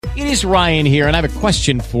It is Ryan here, and I have a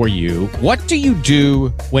question for you. What do you do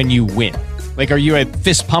when you win? Like, are you a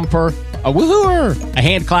fist pumper, a woohooer, a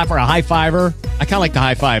hand clapper, a high fiver? I kind of like the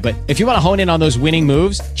high five, but if you want to hone in on those winning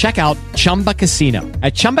moves, check out Chumba Casino.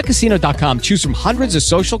 At ChumbaCasino.com, choose from hundreds of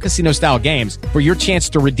social casino-style games for your chance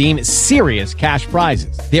to redeem serious cash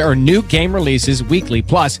prizes. There are new game releases weekly,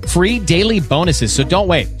 plus free daily bonuses. So don't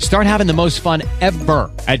wait. Start having the most fun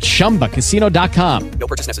ever at ChumbaCasino.com. No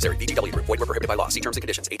purchase necessary. VGW. Void where prohibited by law. See terms and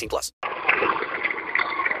conditions. 18 plus.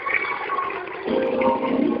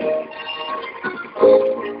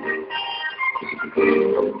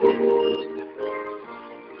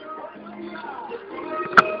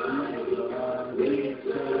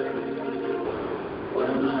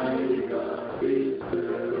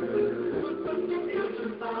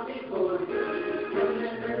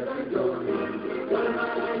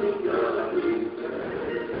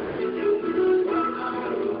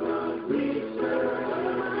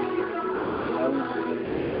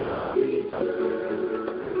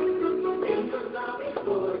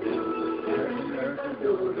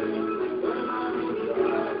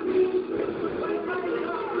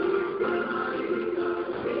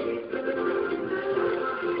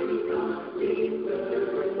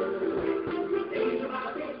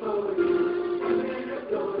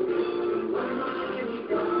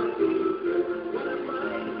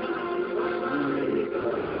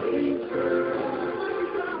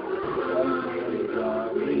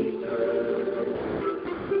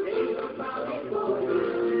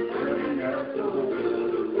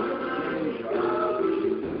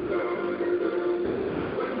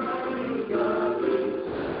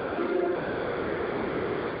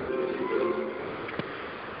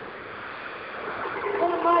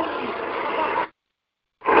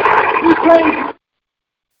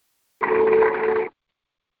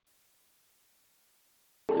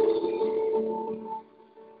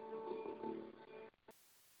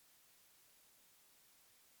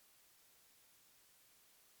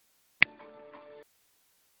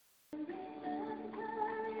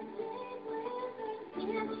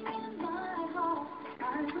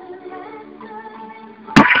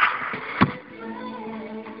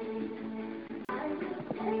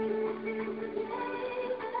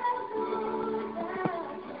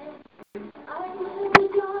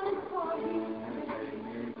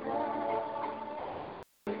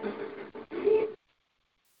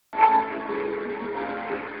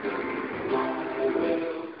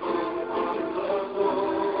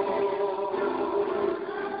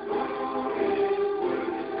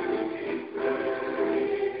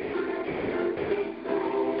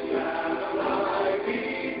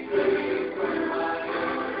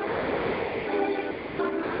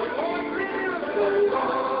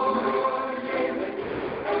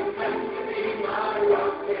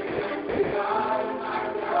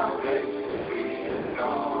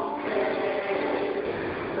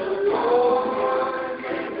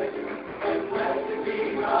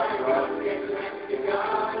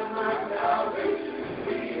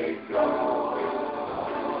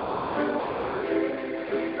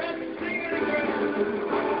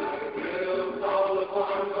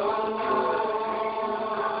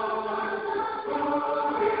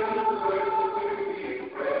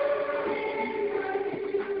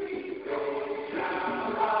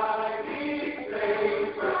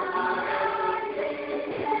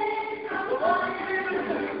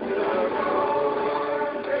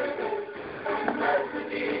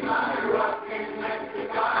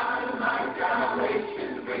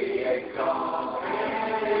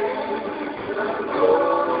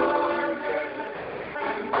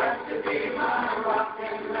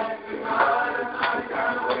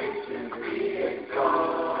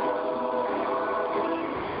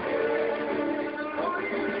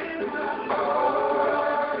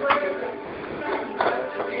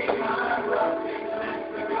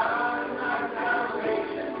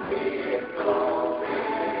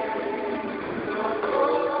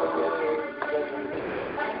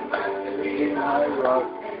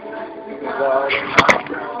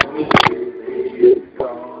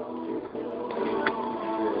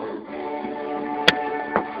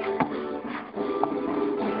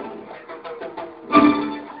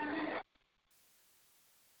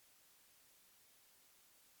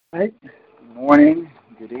 Right. Good morning.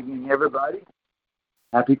 Good evening, everybody.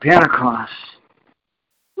 Happy Pentecost.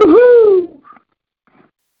 Woohoo!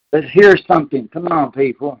 Let's hear something. Come on,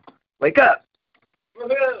 people. Wake up.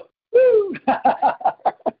 Woohoo! Woo!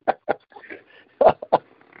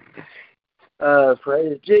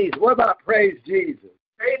 Praise Jesus. What about praise Jesus?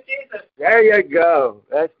 Praise Jesus. There you go.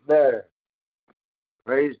 That's better.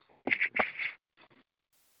 Praise.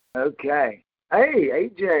 Okay. Hey,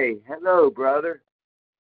 AJ. Hello, brother.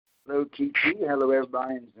 Hello, Kiki. Hello,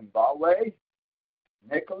 everybody in Zimbabwe.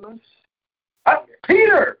 Nicholas.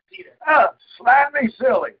 Peter. Slap me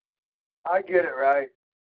silly. I get it right.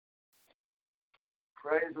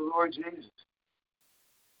 Praise the Lord Jesus.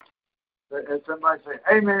 Let somebody say,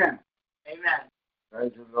 Amen. Amen.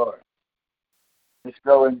 Praise the Lord. Let's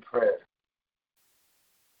go in prayer.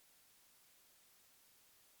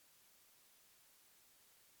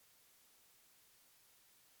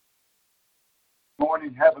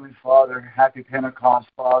 Morning, Heavenly Father. Happy Pentecost,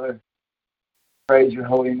 Father. Praise your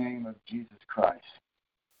holy name of Jesus Christ.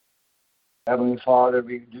 Heavenly Father,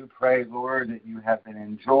 we do pray, Lord, that you have been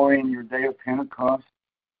enjoying your day of Pentecost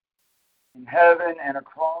in heaven and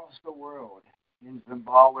across the world, in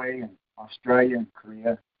Zimbabwe and Australia and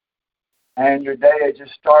Korea. And your day is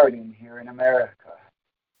just starting here in America.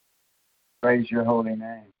 Praise your holy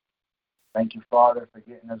name. Thank you, Father, for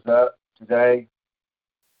getting us up today,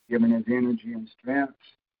 giving us energy and strength.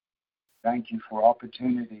 Thank you for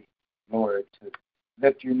opportunity, Lord, to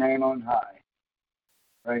lift your name on high.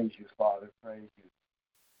 Praise you, Father. Praise you.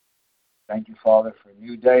 Thank you, Father, for a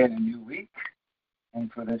new day and a new week,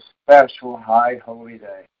 and for this special high holy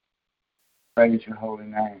day. Praise your holy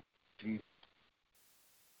name, Jesus.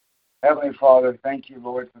 Heavenly Father, thank you,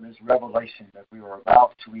 Lord, for this revelation that we are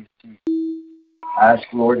about to receive. I ask,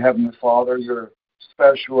 Lord, Heavenly Father, your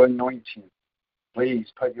special anointing. Please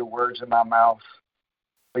put your words in my mouth.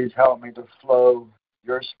 Please help me to flow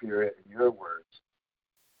your spirit and your words.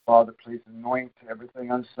 Father, please anoint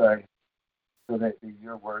everything I say so that it be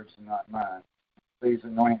your words and not mine. Please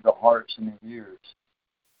anoint the hearts and the ears,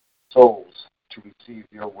 souls, to receive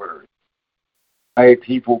your word. May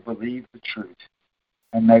people believe the truth,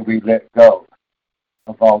 and may we let go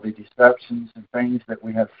of all the deceptions and things that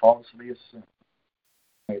we have falsely assumed.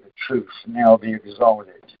 May the truth now be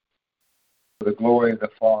exalted for the glory of the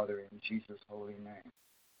Father in Jesus' holy name.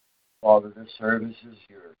 Father, this service is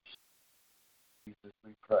yours. In Jesus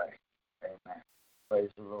we pray. Amen. Praise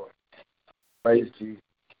the Lord. Praise Jesus.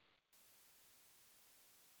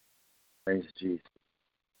 Praise Jesus.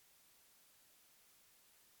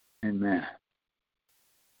 Amen.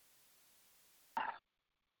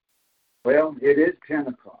 Well, it is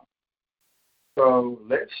Pentecost. So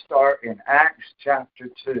let's start in Acts chapter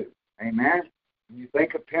 2. Amen. When you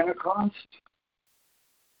think of Pentecost,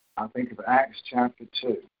 I think of Acts chapter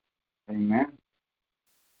 2. Amen.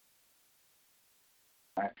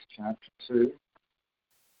 Acts chapter 2.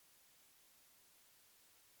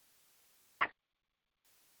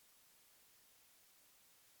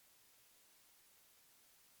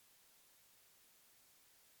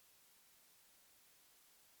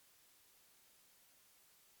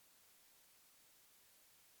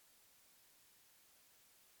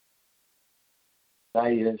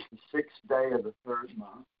 Today is the 6th day of the 3rd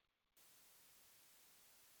month.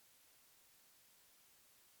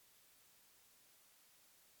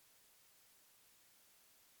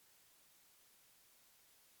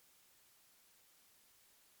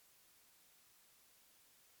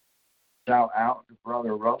 Shout out to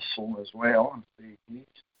Brother Russell as well. I see he's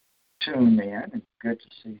tuned in. It's good to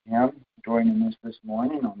see him joining us this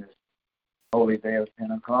morning on this holy day of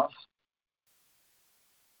Pentecost.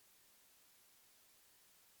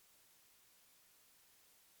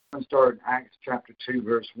 I'm going to start in Acts chapter 2,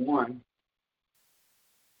 verse 1.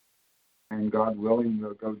 And God willing,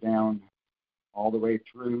 we'll go down all the way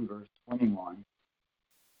through verse 21.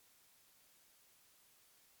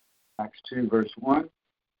 Acts 2, verse 1.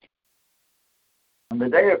 When the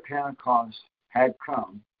day of Pentecost had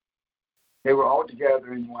come, they were all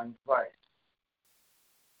together in one place.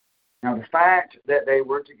 Now, the fact that they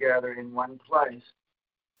were together in one place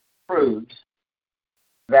proves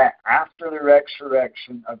that after the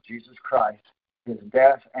resurrection of Jesus Christ, his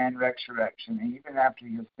death and resurrection, and even after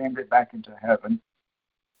he ascended back into heaven,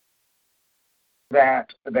 that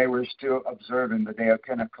they were still observing the day of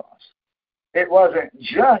Pentecost. It wasn't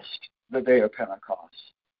just the day of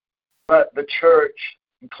Pentecost, but the church,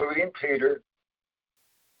 including Peter,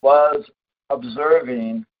 was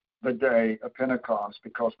observing the day of Pentecost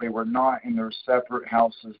because they were not in their separate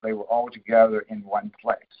houses. They were all together in one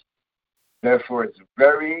place. Therefore, it's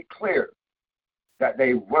very clear that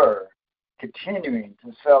they were continuing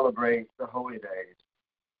to celebrate the holy days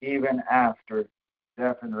even after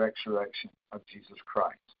death and resurrection of Jesus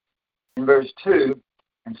Christ. In verse 2,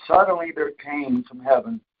 and suddenly there came from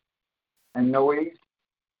heaven a noise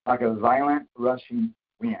like a violent rushing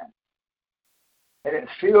wind, and it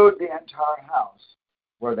filled the entire house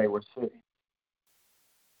where they were sitting.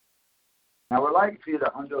 Now, I would like for you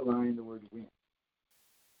to underline the word wind,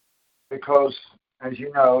 because as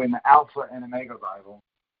you know, in the Alpha and Omega Bible,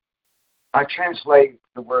 I translate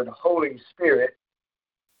the word Holy Spirit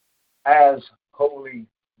as holy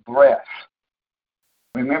breath.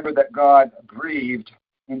 Remember that God breathed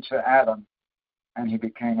into Adam and he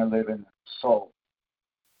became a living soul.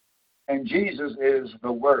 And Jesus is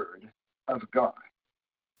the Word of God.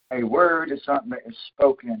 A word is something that is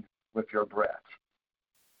spoken with your breath.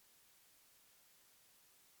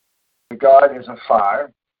 God is a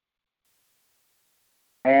fire,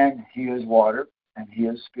 and he is water, and he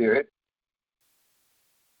is spirit.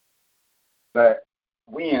 But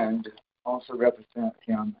wind also represents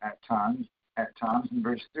him at times in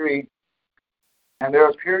verse 3. And there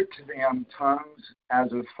appeared to them tongues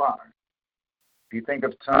as of fire. If you think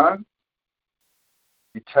of tongue,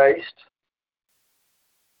 you taste,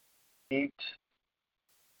 eat,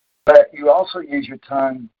 but you also use your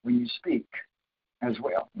tongue when you speak as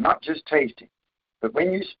well. Not just tasting, but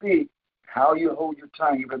when you speak, how you hold your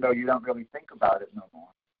tongue, even though you don't really think about it no more.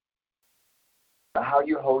 But how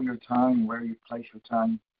you hold your tongue, where you place your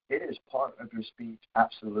tongue, it is part of your speech,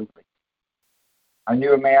 absolutely. I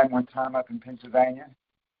knew a man one time up in Pennsylvania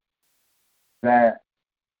that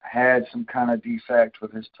had some kind of defect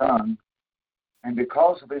with his tongue. And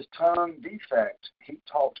because of his tongue defect, he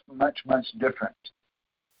talked much, much different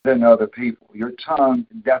than other people. Your tongue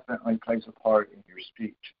definitely plays a part in your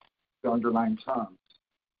speech. The underlying tongues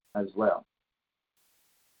as well.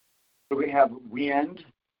 So we have wind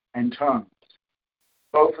and tongues.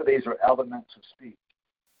 Both of these are elements of speech.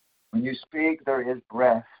 When you speak, there is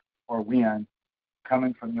breath or wind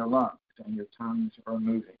coming from your lungs, and your tongues are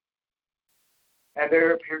moving. And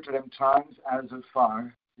there appeared to them tongues as of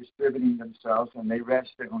fire, distributing themselves, and they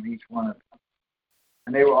rested on each one of them.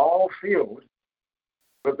 And they were all filled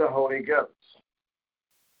with the Holy Ghost.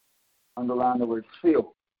 Underline the word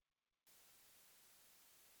filled.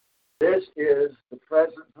 This is the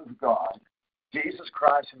presence of God, Jesus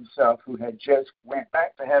Christ himself, who had just went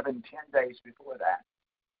back to heaven 10 days before that.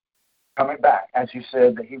 Coming back, as he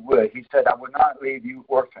said that he would. He said, I will not leave you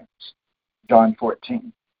orphans, John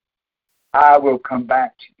 14. I will come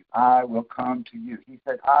back to you. I will come to you. He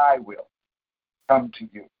said, I will come to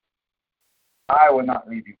you. I will not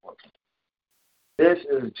leave you orphans. This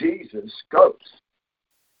is Jesus' ghost,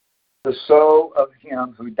 the soul of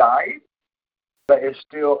him who died, but is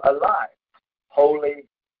still alive. Holy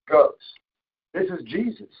Ghost. This is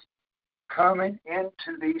Jesus coming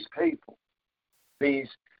into these people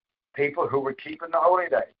who were keeping the holy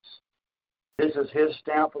days. This is his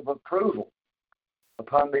stamp of approval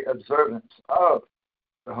upon the observance of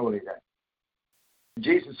the holy day.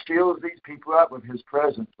 Jesus fills these people up with his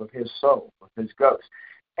presence, with his soul, with his ghost.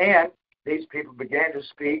 And these people began to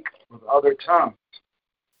speak with other tongues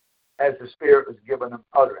as the Spirit was giving them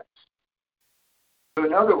utterance. So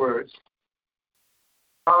in other words,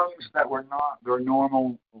 tongues that were not their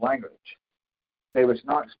normal language. They was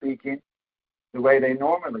not speaking the way they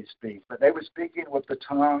normally speak, but they were speaking with the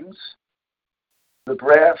tongues, the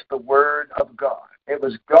breath, the word of God. It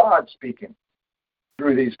was God speaking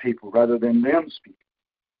through these people rather than them speaking.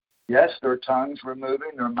 Yes, their tongues were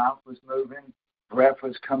moving, their mouth was moving, breath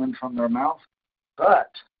was coming from their mouth,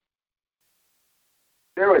 but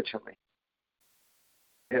spiritually,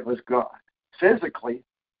 it was God. Physically,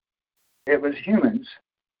 it was humans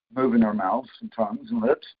moving their mouths and tongues and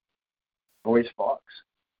lips, voice box,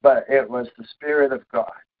 but it was the Spirit of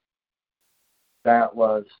God that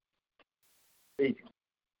was speaking.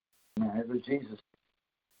 It was Jesus.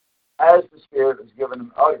 As the Spirit was giving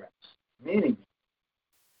them utterance, meaning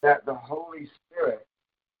that the Holy Spirit,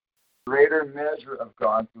 greater measure of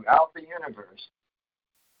God throughout the universe,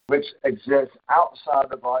 which exists outside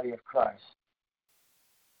the body of Christ,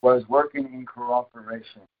 was working in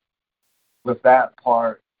cooperation with that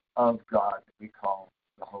part of God that we call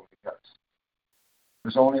the Holy Ghost.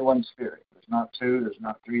 There's only one Spirit. There's not two, there's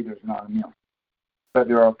not three, there's not a million. But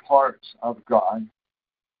there are parts of God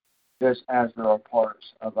just as there are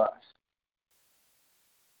parts of us.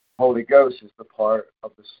 Holy Ghost is the part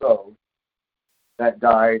of the soul that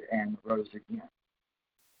died and rose again.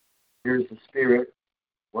 Here's the Spirit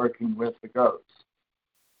working with the Ghost,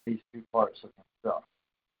 these two parts of himself.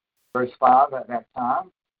 Verse 5, at that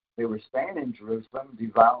time, they were staying in Jerusalem,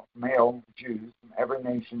 devout male Jews from every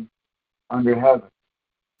nation under heaven.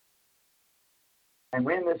 And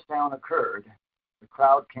when this sound occurred, the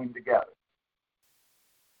crowd came together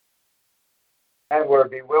and were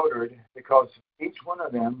bewildered because each one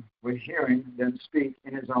of them was hearing them speak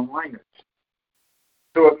in his own language.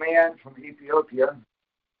 So a man from Ethiopia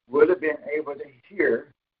would have been able to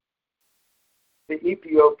hear the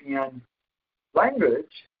Ethiopian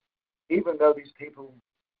language, even though these people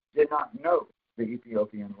did not know the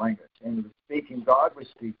Ethiopian language. And he was speaking, God was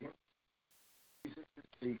speaking, Jesus was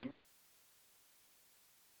speaking,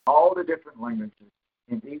 all the different languages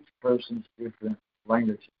in each person's different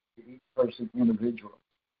languages, each person individual.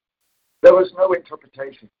 There was no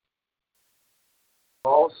interpretation.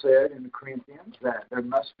 Paul said in the Corinthians that there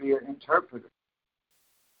must be an interpreter.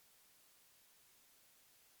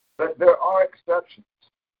 But there are exceptions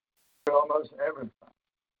to almost everything.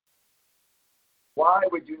 Why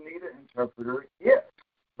would you need an interpreter if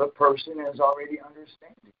the person is already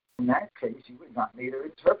understanding? In that case, you would not need an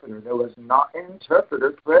interpreter. There was not an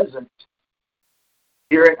interpreter present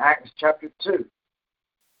here in Acts chapter 2.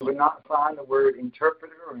 You would not find the word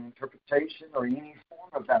interpreter or interpretation or any form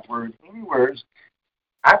of that word anywhere.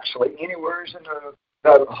 Actually, anywhere in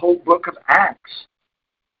the whole book of Acts.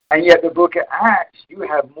 And yet the book of Acts, you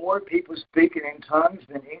have more people speaking in tongues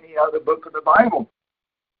than any other book of the Bible.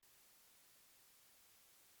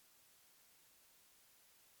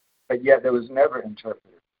 But yet there was never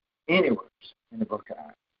interpreted anywhere in the book of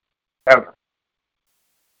Acts, ever.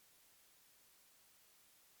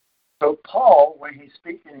 So Paul, when he's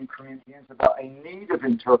speaking in Corinthians about a need of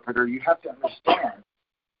interpreter, you have to understand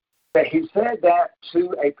that he said that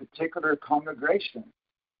to a particular congregation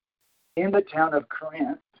in the town of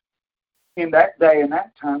Corinth in that day, in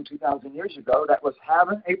that time, 2,000 years ago, that was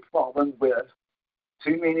having a problem with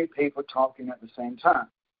too many people talking at the same time.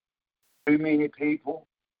 Too many people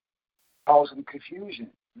causing confusion.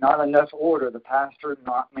 Not enough order. The pastor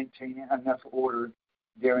not maintaining enough order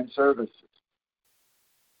during services.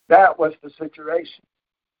 That was the situation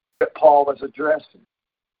that Paul was addressing.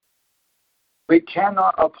 We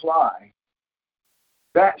cannot apply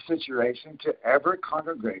that situation to every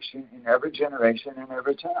congregation, in every generation, in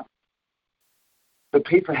every town. The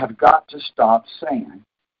people have got to stop saying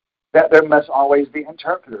that there must always be an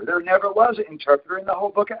interpreter. There never was an interpreter in the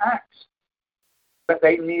whole book of Acts. But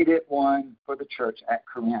they needed one for the church at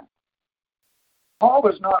Corinth. Paul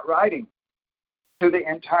was not writing to the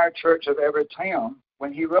entire church of every town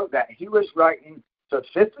when he wrote that. He was writing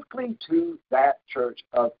specifically to that church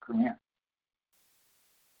of Corinth.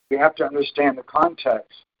 We have to understand the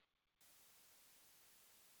context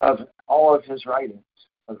of all of his writings,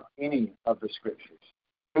 of any of the scriptures.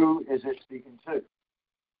 Who is it speaking to?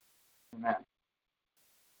 Amen.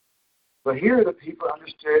 But here the people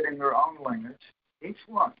understood in their own language, each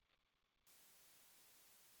one.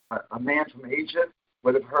 A man from Egypt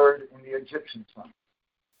would have heard in the Egyptian tongue.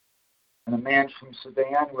 And a man from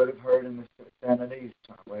Sudan would have heard in the Sudanese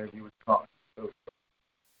tongue, whatever you would call it. So,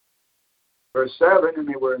 verse 7, and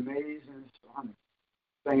they were amazed and astonished,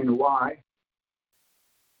 saying, why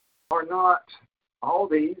are not all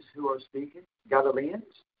these who are speaking Galileans?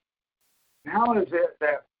 And how is it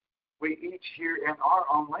that we each hear in our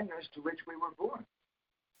own language to which we were born?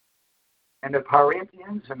 And the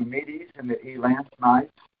Parthians and the Medes and the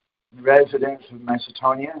Elamites, residents of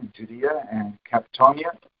Macedonia and Judea and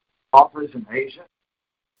Cappadocia, paupers in Asia,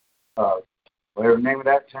 whatever the name of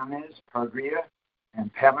that town is, Phrygia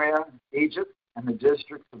and Pamphylia, Egypt, and the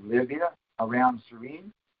district of Libya around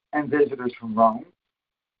Cyrene, and visitors from Rome,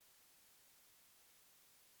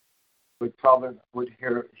 would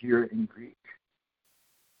hear in Greek.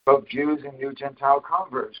 Both Jews and New Gentile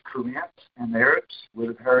converts, Cretans and Arabs, would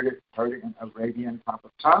have heard it in Arabian type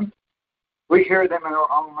of tongue. We hear them in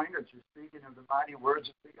our own languages, speaking of the mighty words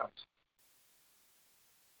of Theos.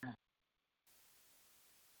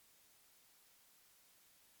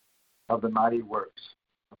 Of the mighty works.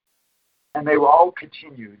 And they were all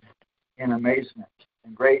continued in amazement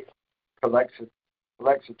and great perplexity,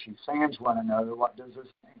 saying to one another, what does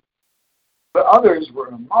this mean? But others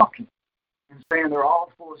were mocking and saying they're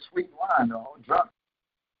all full of sweet wine, they're all drunk.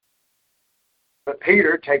 But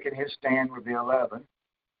Peter, taking his stand with the 11,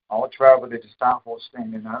 all 12 of the disciples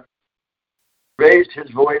standing up, raised his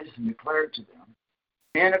voice and declared to them,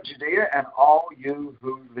 men of Judea and all you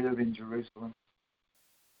who live in Jerusalem,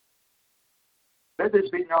 let this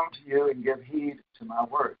be known to you and give heed to my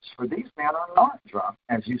words. For these men are not drunk,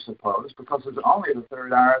 as you suppose, because it's only the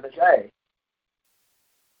third hour of the day.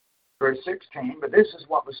 Verse 16, but this is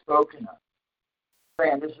what was spoken of,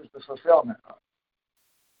 saying this is the fulfillment of,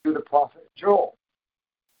 through the prophet Joel.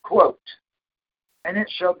 Quote, and it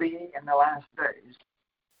shall be in the last days,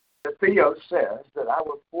 that Theos says that I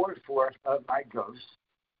will pour forth of my ghost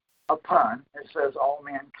upon, it says, all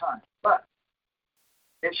mankind. But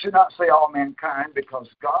it should not say all mankind, because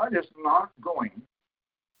God is not going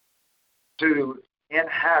to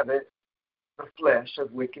inhabit the flesh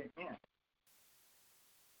of wicked men.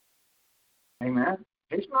 Amen?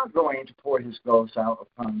 He's not going to pour his ghost out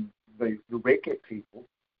upon the wicked people.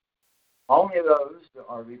 Only those that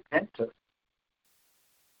are repentant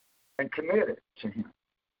and committed to him.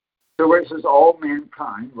 So where it says all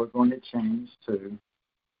mankind, we're going to change to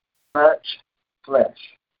much flesh.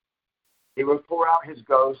 He will pour out his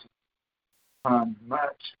ghost on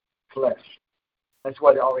much flesh. That's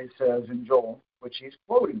what it always says in Joel, which he's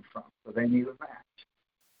quoting from. So they need a match.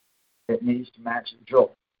 It needs to match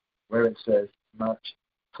Joel, where it says much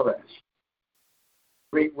flesh.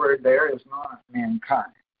 The Greek word there is not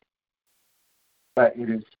mankind, but it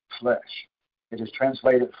is flesh. It is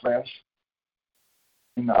translated flesh.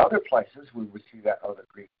 In the other places, we would see that other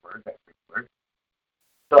Greek word,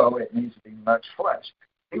 So it needs to be much flesh.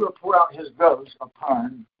 He will pour out his ghost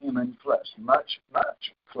upon human flesh. Much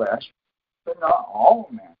flesh, but not all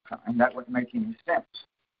mankind. That wouldn't make any sense.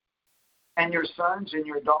 And your sons and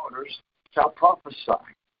your daughters shall prophesy.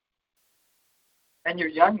 And your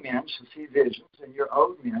young men shall see visions, and your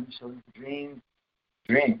old men shall dream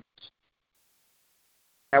dreams.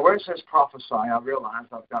 Now, where it says prophesy, I realize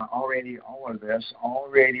I've got already all of this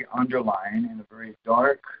already underlined in a very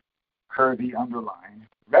dark, curvy underline,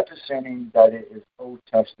 representing that it is Old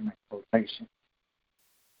Testament quotation.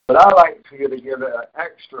 But I like for you to give it an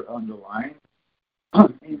extra underline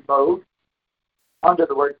in bold under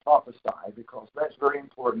the word prophesy, because that's very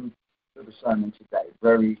important to the sermon today.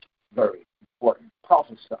 Very, very important.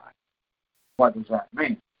 Prophesy. What does that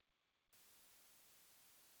mean?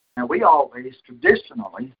 Now, we always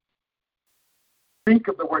traditionally think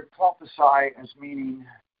of the word prophesy as meaning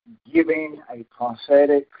giving a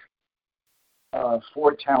prophetic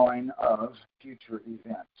foretelling of future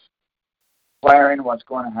events, declaring what's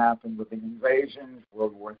going to happen with the invasions,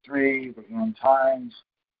 World War III, the end times,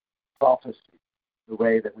 prophecy, the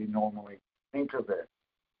way that we normally think of it.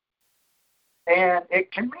 And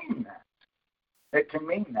it can mean that. It can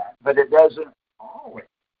mean that, but it doesn't always.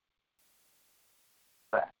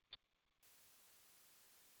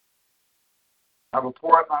 I will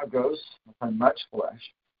pour out my ghost upon much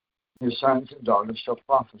flesh. Your sons and daughters shall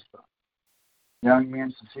prophesy. Young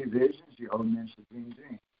men shall see visions, your old men shall dream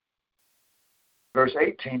dreams. Verse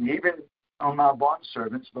 18, even on my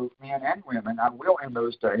bondservants, both men and women, I will in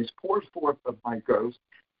those days pour forth of my ghost,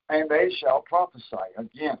 and they shall prophesy.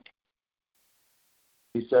 Again,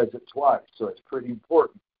 he says it twice, so it's pretty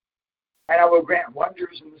important. And I will grant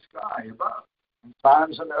wonders in the sky above, and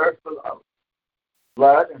signs on the earth below,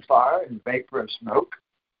 blood and fire and vapor of smoke.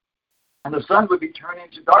 And the sun would be turned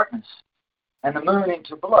into darkness, and the moon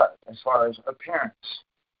into blood, as far as appearance,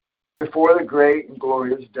 before the great and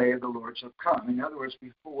glorious day of the Lord shall come. In other words,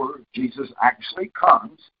 before Jesus actually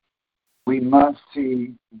comes, we must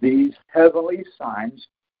see these heavenly signs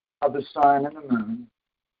of the sun and the moon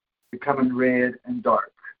becoming red and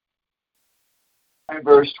dark. And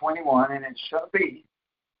verse 21, and it shall be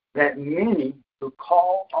that many who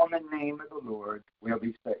call on the name of the Lord will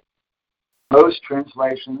be saved. Most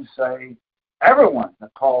translations say everyone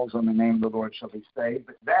that calls on the name of the Lord shall be saved,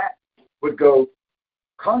 but that would go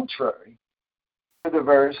contrary to the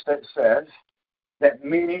verse that says that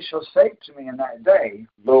many shall say to me in that day,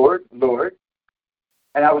 Lord, Lord,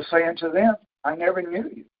 and I will say unto them, I never knew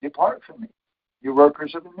you. Depart from me, you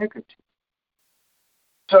workers of iniquity.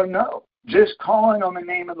 So no, just calling on the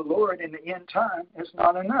name of the Lord in the end time is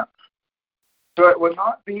not enough. So it will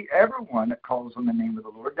not be everyone that calls on the name of the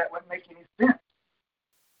Lord. That wouldn't make any sense.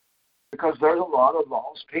 Because there's a lot of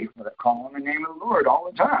lost people that call on the name of the Lord all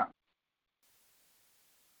the time.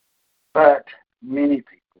 But many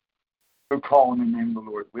people who call on the name of the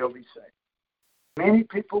Lord will be saved. Many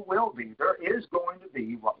people will be. There is going to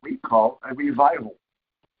be what we call a revival.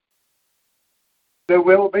 There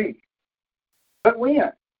will be. But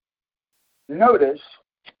when? Notice,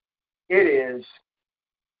 it is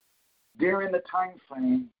during the time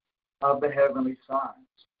frame of the heavenly signs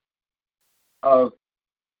of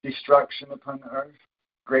destruction upon the earth,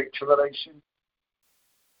 great tribulation.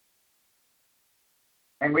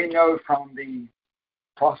 And we know from the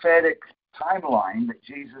prophetic timeline that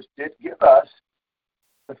Jesus did give us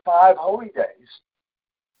the 5 holy days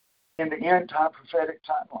in the end time prophetic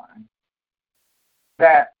timeline,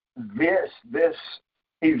 that this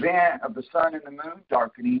event of the sun and the moon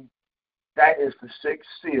darkening, that is the 6th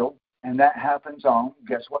seal, and that happens on,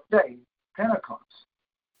 guess what day? Pentecost.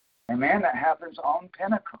 Amen? That happens on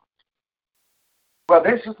Pentecost. Well,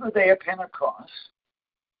 this is the day of Pentecost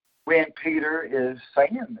when Peter is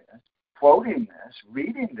saying this, quoting this,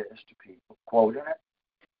 reading this to people, quoting it.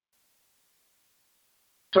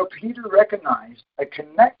 So Peter recognized a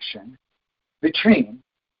connection between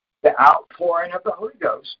the outpouring of the Holy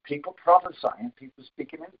Ghost, people prophesying, people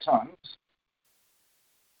speaking in tongues,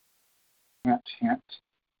 hint, hint,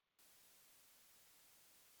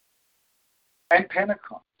 and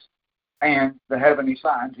Pentecost. and the heavenly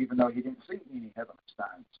signs, even though he didn't see any heavenly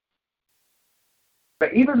signs.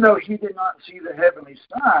 But even though he did not see the heavenly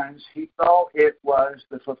signs, he thought it was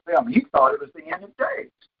the fulfillment. He thought it was the end of days.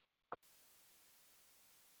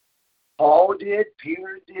 Paul did,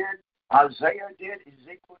 Peter did, Isaiah did,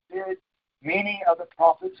 Ezekiel did. Many of the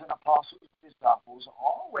prophets and apostles and disciples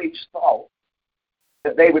always thought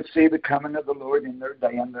that they would see the coming of the Lord in their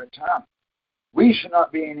day and their time. We should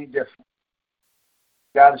not be any different.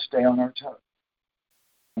 We've got to stay on our toes.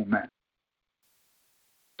 Amen.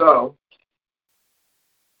 So,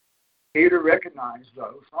 Peter recognized,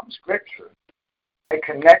 though, from Scripture, a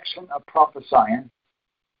connection of prophesying,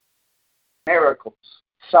 miracles,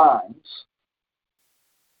 signs,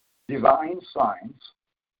 divine signs,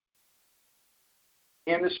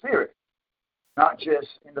 in the Spirit. Not just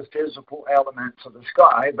in the physical elements of the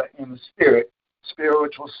sky, but in the Spirit,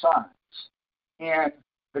 spiritual signs. In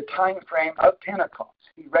the time frame of Pentecost,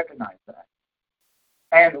 he recognized that.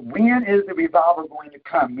 And when is the revival going to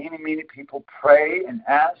come? Many people pray and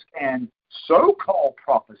ask and so-called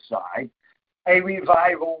prophesy a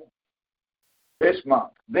revival this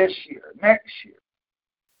month, this year, next year,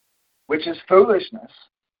 which is foolishness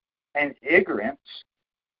and ignorance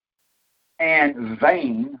and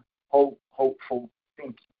vain, hopeful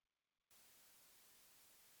thinking.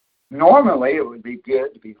 Normally, it would be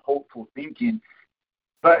good to be hopeful thinking,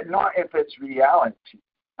 but not if it's reality.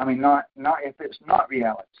 I mean, not if it's not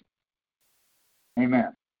reality.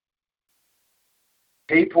 Amen.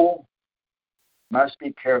 People must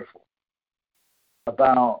be careful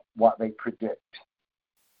about what they predict.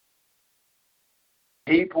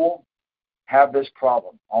 People have this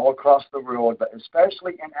problem all across the world, but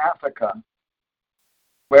especially in Africa,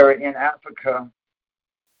 where in Africa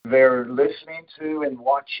they're listening to and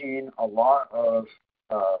watching a lot of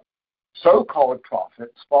so-called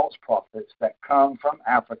prophets, false prophets that come from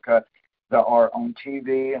Africa that are on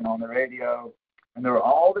TV and on the radio, and they're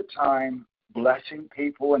all the time blessing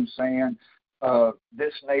people and saying,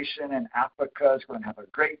 this nation in Africa is going to have a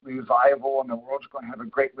great revival, and the world's going to have a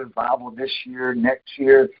great revival this year, next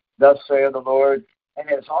year, thus saith the Lord. And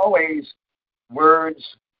it's always words,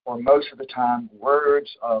 or most of the time,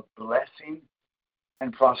 words of blessing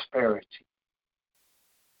and prosperity.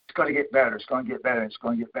 It's going to get better, it's going to get better, it's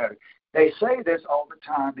going to get better. They say this all the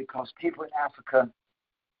time because people in Africa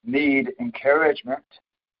need encouragement.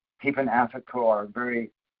 People in Africa are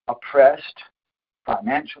very oppressed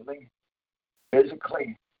financially,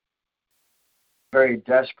 physically, very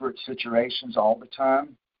desperate situations all the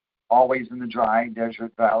time, always in the dry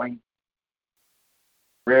desert valley,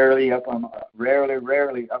 rarely up on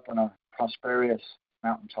a prosperous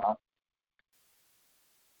mountaintop.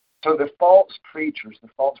 So the false preachers, the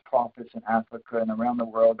false prophets in Africa and around the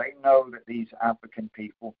world, they know that these African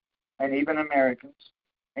people, and even Americans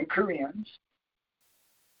and Koreans,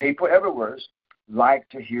 people everywhere, like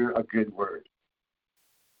to hear a good word.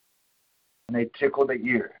 And they tickle the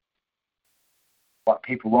ear, what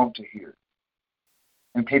people want to hear.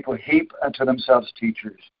 And people heap unto themselves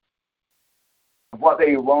teachers of what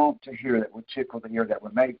they want to hear that would tickle the ear, that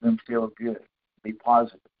would make them feel good, be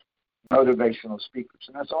positive. Motivational speakers.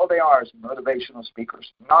 And that's all they are, is motivational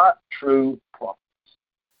speakers, not true prophets.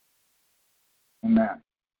 Amen.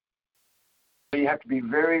 So you have to be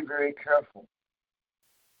very, very careful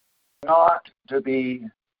not to be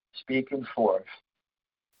speaking forth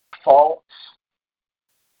false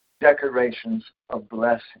declarations of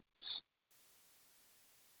blessings.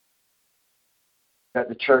 That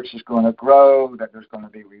the church is going to grow, that there's going to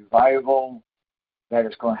be revival, that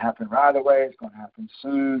it's going to happen right away, it's going to happen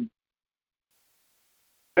soon.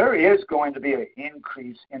 There is going to be an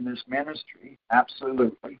increase in this ministry,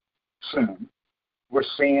 absolutely, soon. We're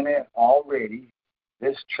seeing it already.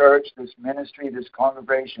 This church, this ministry, this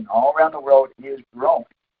congregation all around the world is growing.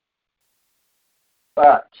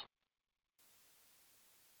 But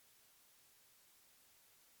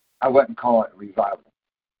I wouldn't call it revival.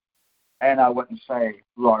 And I wouldn't say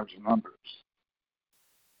large numbers.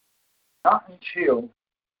 Not until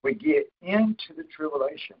we get into the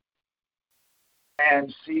tribulation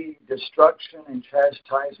and see destruction and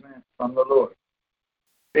chastisement from the Lord.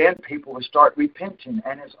 Then people will start repenting,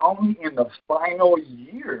 and it's only in the final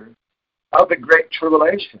year of the Great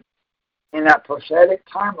Tribulation, in that prophetic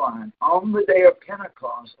timeline, on the day of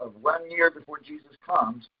Pentecost, of 1 year before Jesus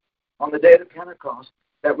comes, on the day of Pentecost,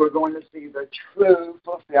 that we're going to see the true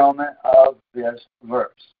fulfillment of this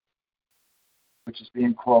verse, which is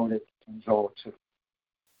being quoted in Joel 2.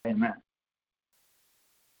 Amen.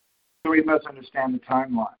 So we must understand the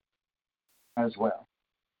timeline as well.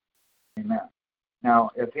 Amen. Now,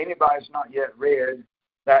 if anybody's not yet read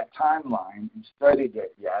that timeline and studied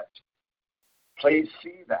it yet, please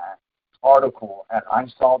see that article at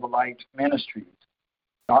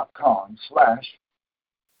isawthelightministries.com/dates,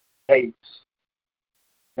 dates,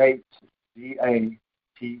 dates.html,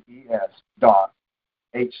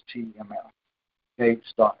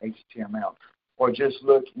 dates.html. Or just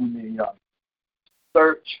look in the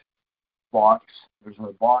search box. There's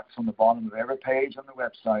a box on the bottom of every page on the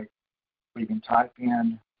website where you can type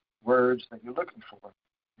in words that you're looking for.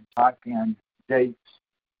 And type in dates,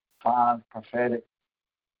 5 prophetic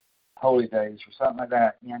holy days, or something like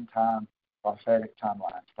that, end time prophetic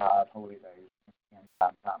timeline, 5 holy days, end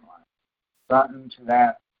time timeline. Something to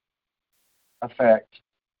that effect,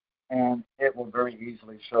 and it will very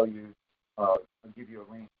easily show you, give you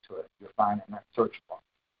a link to it. You'll find it in that search box.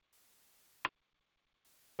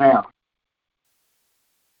 Now,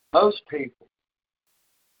 most people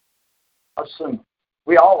assume,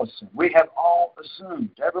 we all assume, we have all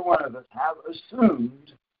assumed, every one of us have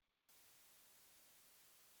assumed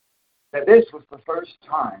that this was the first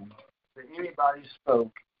time that anybody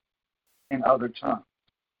spoke in other tongues.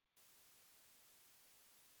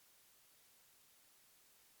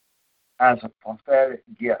 As a prophetic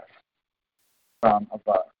gift from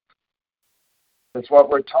above. That's what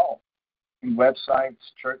we're taught in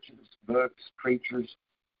websites, churches, books, preachers,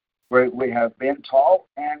 where we have been taught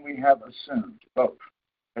and we have assumed both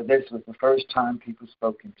that this was the first time people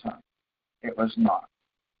spoke in tongues. It was not.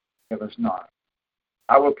 It was not.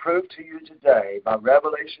 I will prove to you today by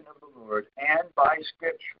revelation of the Lord and by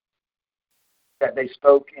Scripture that they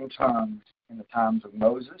spoke in tongues in the times of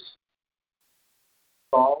Moses,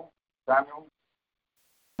 Saul, Samuel,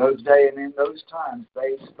 those days, and in those times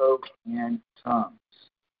they spoke in tongues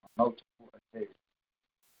on multiple occasions.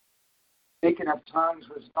 Speaking of tongues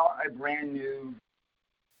was not a brand new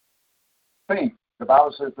thing. The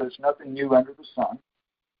Bible says there's nothing new under the sun.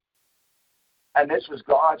 And this was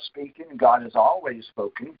God speaking, and God has always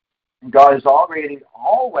spoken, and God has already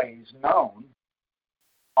always known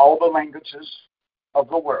all the languages of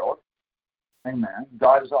the world. Amen.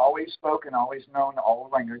 God has always spoken, always known all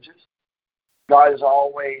the languages. God has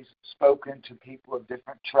always spoken to people of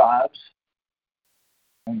different tribes.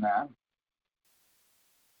 Amen.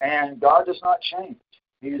 And God does not change.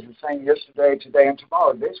 He is the same yesterday, today, and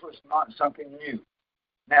tomorrow. This was not something new.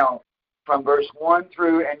 Now, from verse 1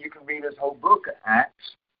 through, and you can read this whole book of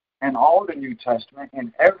Acts and all the New Testament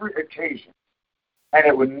in every occasion, and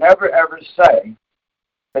it would never ever say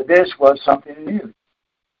that this was something new.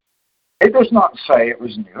 It does not say it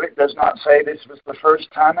was new. It does not say this was the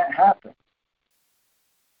first time it happened.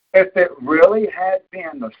 If it really had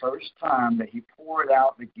been the first time that he poured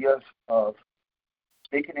out the gift of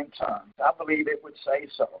speaking in tongues, I believe it would say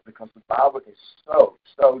so, because the Bible is so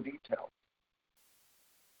detailed.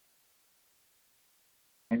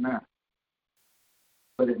 Amen.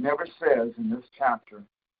 But it never says in this chapter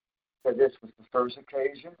that this was the first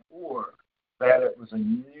occasion or that it was a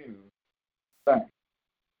new thing.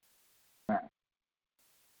 Amen.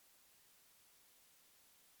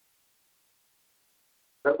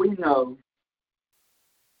 But we know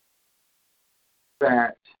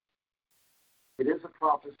that it is a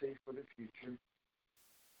prophecy for the future,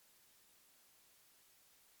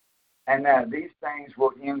 and that these things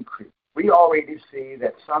will increase. We already see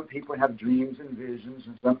that some people have dreams and visions,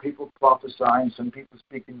 and some people prophesy, and some people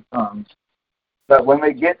speak in tongues. But when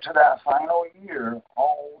we get to that final year,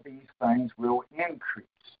 all these things will increase.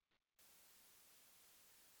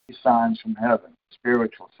 These signs from heaven,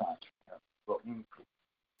 spiritual signs from heaven, will increase.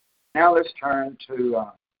 Now let's turn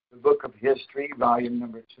to the book of history, volume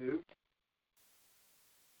number 2.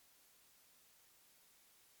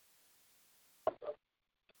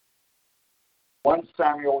 One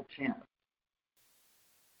Samuel 10.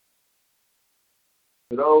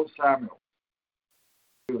 Good old Samuel.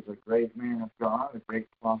 He was a great man of God, a great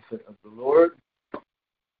prophet of the Lord.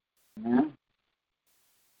 Amen.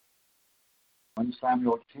 1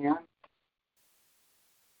 Samuel 10.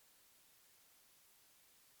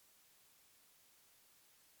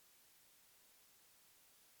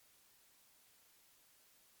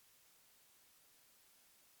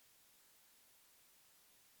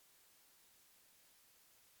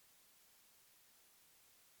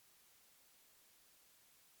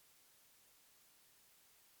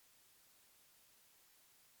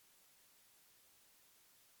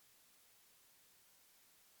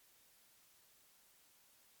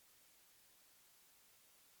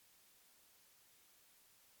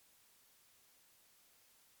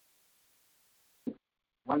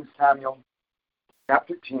 One Samuel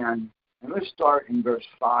chapter 10, and let's start in verse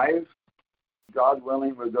 5. God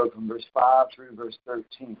willing, we'll go from verse 5 through verse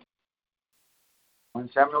 13. 1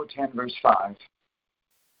 Samuel 10, verse 5,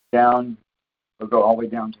 down We'll go all the way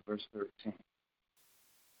down to verse 13.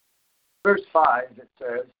 Verse 5, it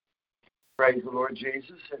says, praise the Lord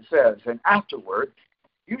Jesus, it says, and afterward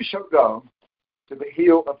you shall go to the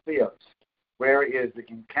hill of Theos, where is the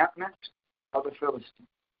encampment of the Philistines.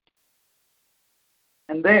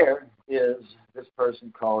 And there is this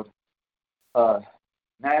person called Nashbib.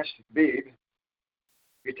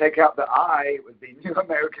 If you take out the I, it would be New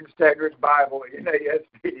American Standard Bible,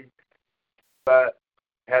 NASB, but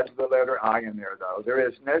has the letter I in there, though. There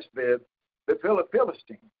is Nashbib, the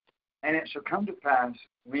Philistine. And it shall come to pass,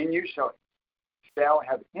 when you shall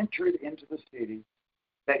have entered into the city,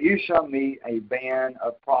 that you shall meet a band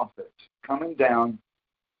of prophets coming down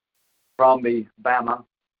from the Bama,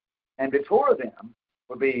 and before them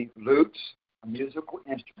will be lutes, a musical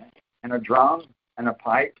instrument, and a drum, and a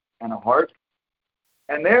pipe, and a harp,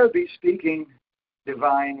 and they'll be speaking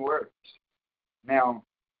divine words. Now,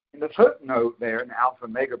 in the footnote there in the Alpha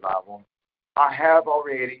Mega Bible, I have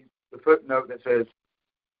already the footnote that says,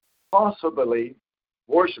 possibly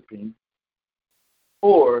worshiping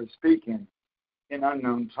or speaking in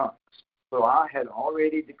unknown tongues. So I had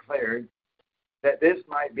already declared that this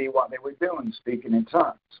might be what they were doing, speaking in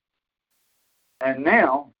tongues. And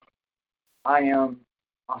now I am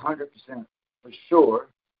 100% for sure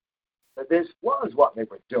that this was what they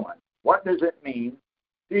were doing. What does it mean,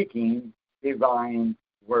 speaking divine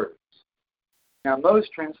words? Now,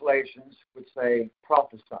 most translations would say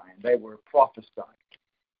prophesying. They were prophesying.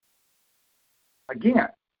 Again,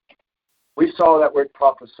 we saw that word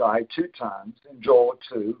prophesy 2 times in Joel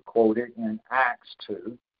 2, quoted in Acts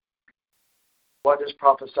 2. What does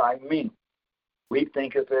prophesy mean? We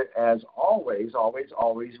think of it as always, always,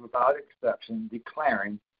 always, without exception,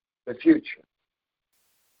 declaring the future.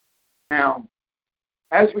 Now,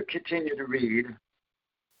 as we continue to read,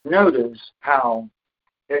 notice how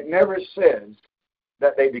it never says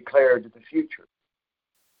that they declared the future.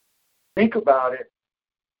 Think about it.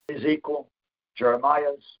 Ezekiel,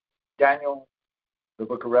 Jeremiah's, Daniel, the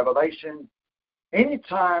book of Revelation. Any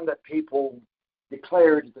time that people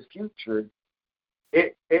declared the future,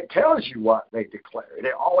 it tells you what they declared.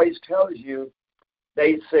 It always tells you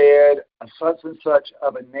they said a such and such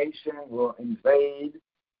of a nation will invade.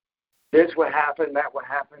 This will happen, that will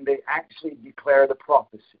happen. They actually declare the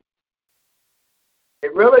prophecy.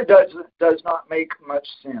 It really does not make much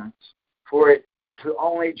sense for it to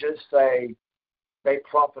only just say they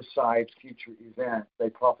prophesied future events. They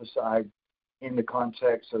prophesied in the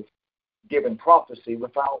context of giving prophecy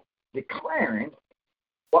without declaring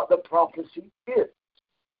what the prophecy is,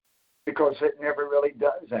 because it never really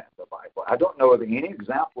does that in the Bible. I don't know of any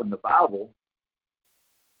example in the Bible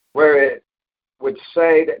where it would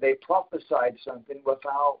say that they prophesied something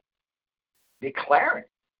without declaring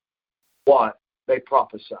what they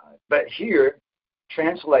prophesied. But here,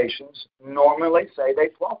 translations normally say they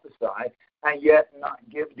prophesied and yet not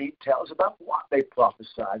give details about what they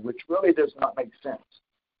prophesied, which really does not make sense.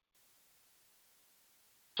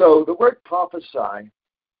 So the word prophesy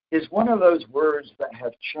is one of those words that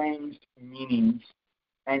have changed meanings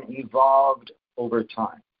and evolved over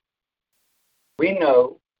time. We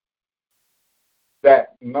know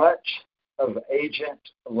that much of ancient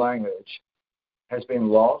language has been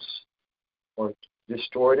lost or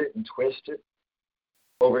distorted and twisted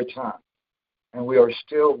over time. And we are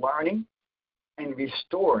still learning and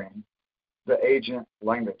restoring the ancient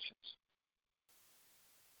languages.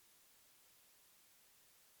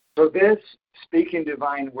 So this speaking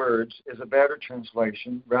divine words is a better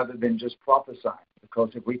translation rather than just prophesying, because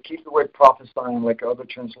if we keep the word prophesying like other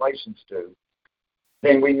translations do,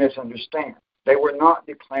 then we misunderstand. They were not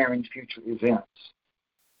declaring future events,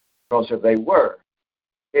 because if they were,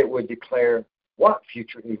 it would declare what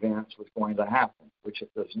future events was going to happen, which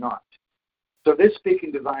it does not. So this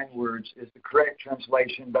speaking divine words is the correct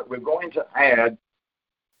translation, but we're going to add,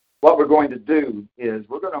 what we're going to do is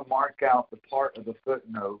we're going to mark out the part of the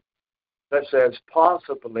footnote that says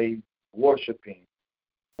possibly worshiping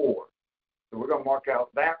or. So we're going to mark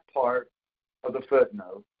out that part of the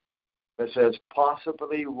footnote that says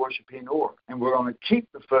possibly worshiping or. And we're going to keep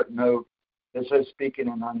the footnote that says speaking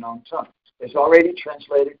in unknown tongues. It's already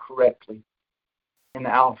translated correctly in the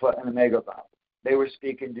Alpha and Omega Bible. They were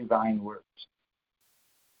speaking divine words.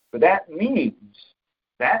 But that means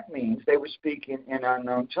they were speaking in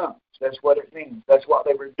unknown tongues. That's what it means. That's what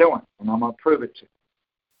they were doing. And I'm going to prove it to you.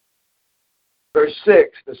 Verse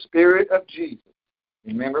 6, the Spirit of Jesus.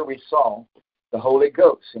 Remember, we saw the Holy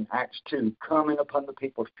Ghost in Acts 2 coming upon the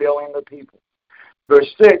people, filling the people. Verse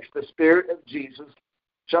 6, the Spirit of Jesus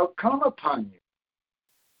shall come upon you.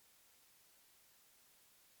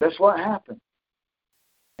 That's what happened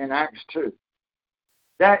in Acts 2.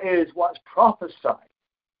 That is what's prophesied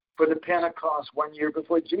for the Pentecost 1 year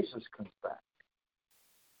before Jesus comes back.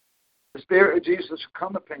 The Spirit of Jesus will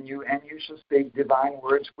come upon you, and you shall speak divine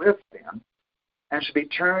words with them, and shall be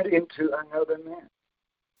turned into another man.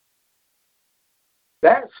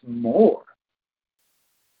 That's more.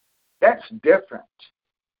 That's different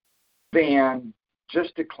than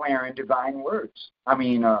just declaring divine words.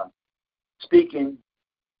 Speaking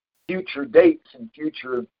future dates and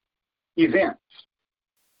future events.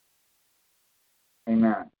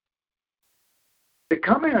 Amen.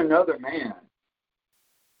 Becoming another man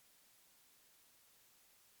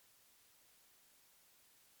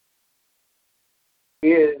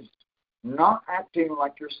is not acting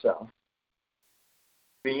like yourself,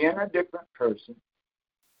 being a different person,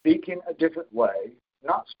 speaking a different way,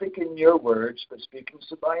 not speaking your words, but speaking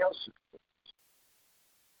somebody else's words.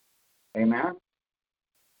 Amen?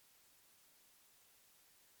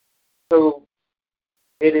 So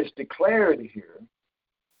it is declared here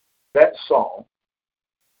that Saul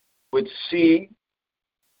would see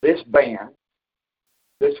this band,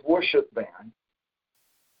 this worship band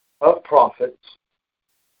of prophets,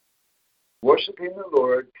 worshiping the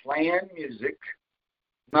Lord, playing music,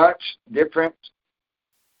 much different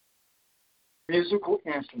musical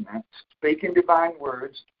instruments, speaking divine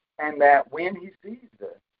words, and that when he sees this,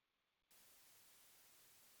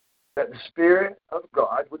 that the Spirit of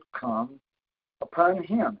God would come upon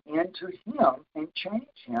him, into him, and change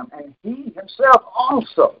him, and he himself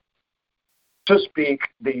also to speak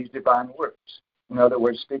these divine words. In other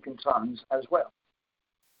words, speak in tongues as well.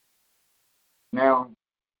 Now,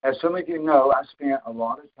 as some of you know, I spent a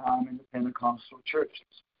lot of time in the Pentecostal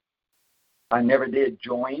churches. I never did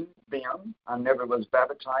join them. I never was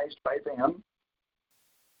baptized by them.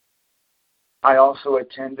 I also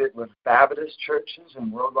attended with Baptist churches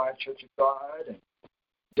and Worldwide Church of God and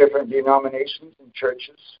different denominations and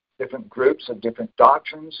churches, different groups of different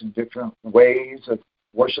doctrines and different ways of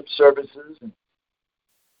worship services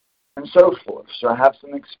and so forth. So I have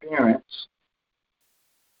some experience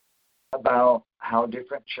about how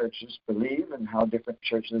different churches believe and how different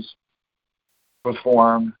churches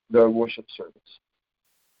perform their worship service.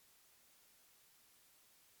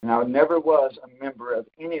 And I never was a member of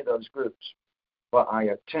any of those groups, but I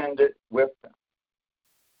attended with them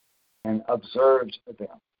and observed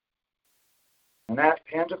them. And at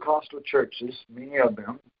Pentecostal churches, many of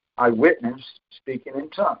them, I witnessed speaking in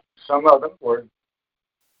tongues. Some of them were,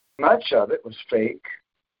 much of it was fake.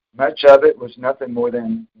 Much of it was nothing more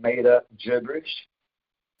than made-up gibberish.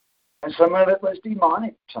 And some of it was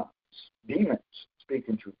demonic tongues, demons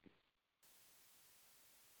speaking through people.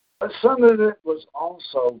 But some of it was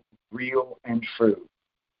also real and true,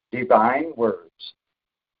 divine words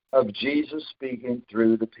of Jesus speaking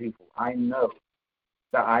through the people. I know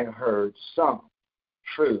that I heard some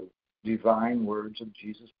true divine words of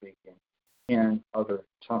Jesus speaking in other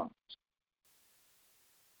tongues.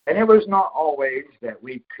 And it was not always that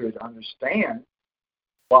we could understand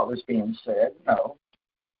what was being said. No.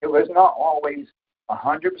 It was not always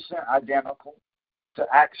 100% identical to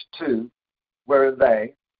Acts 2, where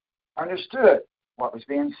they understood what was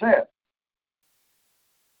being said.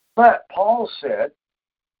 But Paul said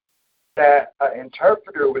that an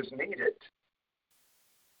interpreter was needed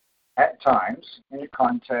at times in the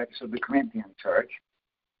context of the Corinthian church.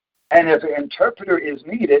 And if an interpreter is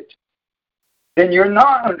needed, then you're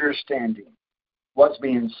not understanding what's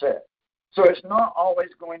being said. So it's not always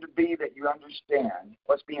going to be that you understand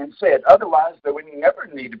what's being said. Otherwise, there would never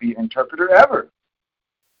need to be an interpreter ever.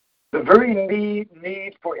 The very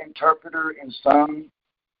need for interpreter in some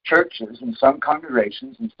churches, in some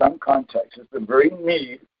congregations, in some contexts, the very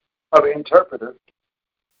need of an interpreter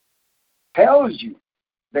tells you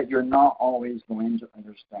that you're not always going to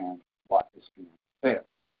understand what is being said.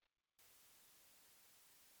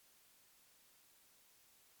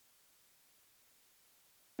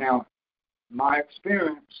 Now, my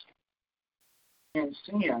experience in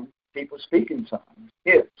seeing people speak in tongues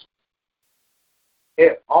is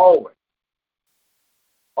it always,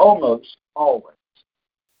 almost always,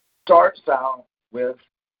 starts out with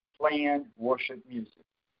playing worship music,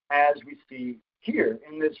 as we see here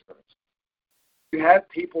in this verse. You have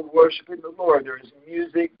people worshiping the Lord. There is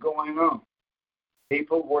music going on.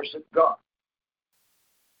 People worship God.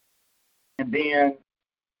 And then,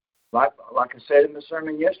 like I said in the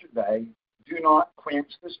sermon yesterday, do not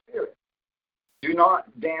quench the Spirit. Do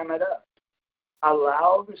not dam it up.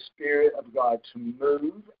 Allow the Spirit of God to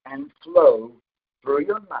move and flow through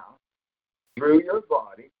your mouth, through your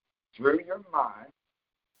body, through your mind,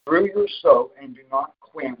 through your soul, and do not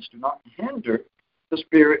quench, do not hinder the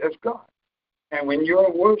Spirit of God. And when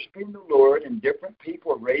you're worshiping the Lord and different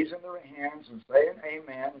people are raising their hands and saying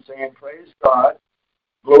amen and saying praise God,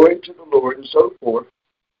 glory to the Lord and so forth,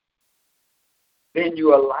 then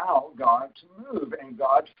you allow God to move, and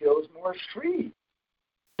God feels more free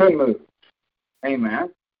to move. Amen.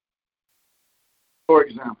 For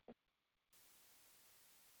example,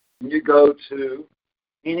 when you go to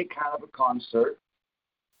any kind of a concert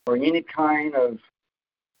or any kind of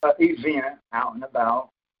event out and about,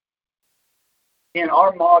 in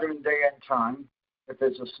our modern day and time, if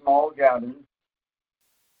it's a small gathering,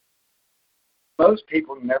 most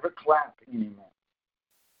people never clap anymore.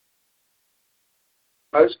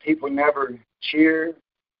 Most people never cheer,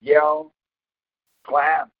 yell,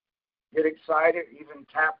 clap, get excited, even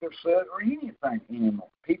tap their foot or anything anymore.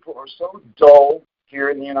 People are so dull here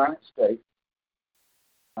in the United States.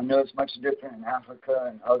 I know it's much different in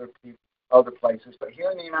Africa and other places, but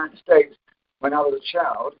here in the United States, when I was a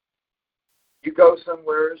child, you go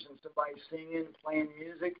somewhere and somebody's singing, playing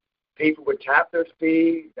music, people would tap their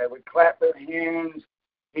feet, they would clap their hands,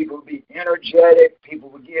 people would be energetic, people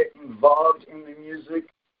would get involved in the music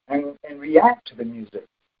and react to the music.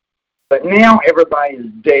 But now everybody is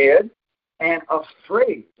dead and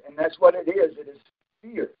afraid, and that's what it is. It is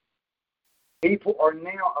fear. People are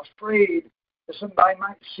now afraid that somebody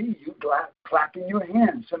might see you clapping your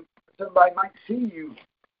hands. Somebody might see you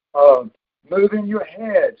moving your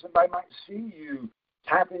head. Somebody might see you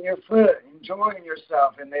tapping your foot, enjoying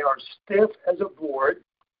yourself, and they are stiff as a board.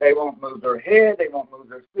 They won't move their head. They won't move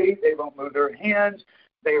their feet. They won't move their hands.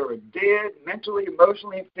 They are dead mentally,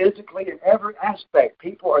 emotionally, physically, in every aspect.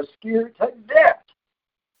 People are scared to death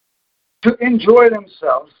to enjoy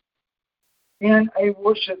themselves in a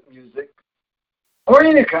worship music or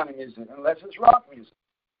any kind of music, unless it's rock music.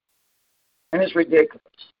 And it's ridiculous.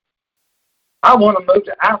 I want to move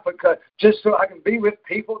to Africa just so I can be with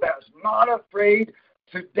people that's not afraid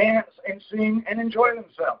to dance and sing and enjoy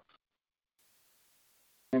themselves.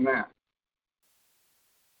 Amen.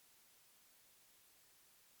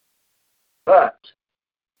 But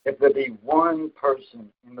if there be one person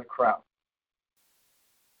in the crowd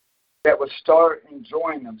that would start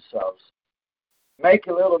enjoying themselves, make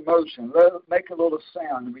a little motion, make a little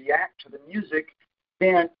sound, react to the music,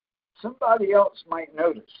 then somebody else might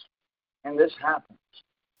notice. And this happens.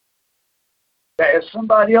 That if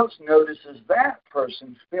somebody else notices that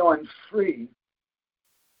person feeling free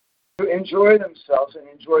to enjoy themselves and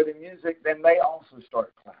enjoy the music, then they also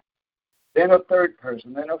start clapping. Then a third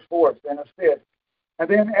person, then a fourth, then a fifth. And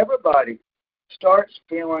then everybody starts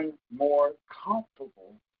feeling more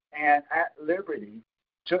comfortable and at liberty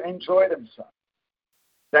to enjoy themselves.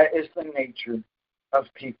 That is the nature of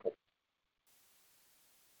people.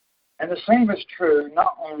 And the same is true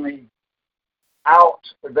not only out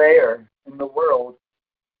there in the world,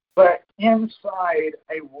 but inside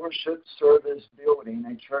a worship service building,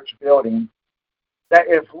 a church building, that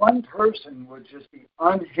if one person would just be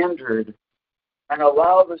unhindered and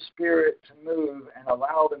allow the Spirit to move and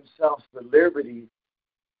allow themselves the liberty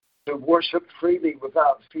to worship freely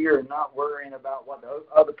without fear, not worrying about what the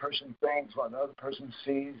other person thinks, what the other person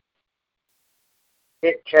sees,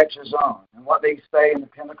 it catches on. And what they say in the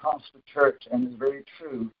Pentecostal church, and is very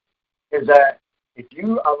true, is that if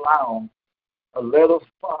you allow a little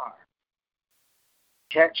fire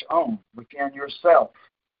catch on within yourself,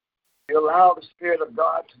 you allow the Spirit of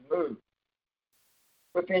God to move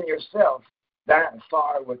within yourself, that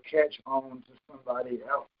fire will catch on to somebody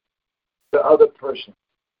else. The other person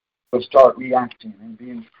will start reacting and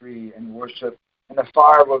being free and worship, and the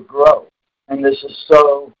fire will grow. And this is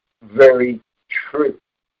so very true.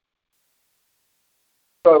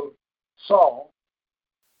 So Saul,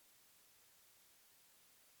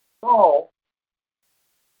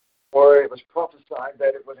 or it was prophesied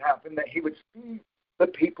that it would happen, that he would see the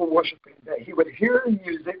people worshiping, that he would hear the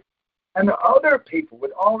music, and the other people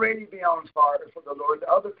would already be on fire for the Lord. The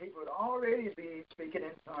other people would already be speaking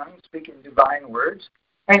in tongues, speaking divine words,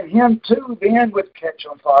 and him too then would catch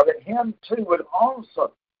on fire, that him too would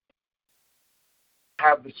also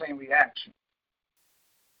have the same reaction.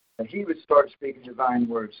 That he would start speaking divine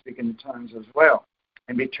words, speaking in tongues as well,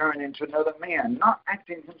 and be turned into another man, not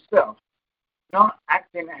acting himself, not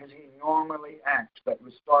acting as he normally acts, but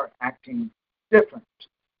would start acting different.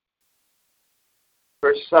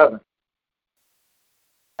 Verse 7.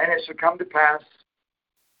 And it shall come to pass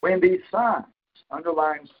when these signs,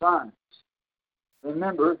 underlying signs,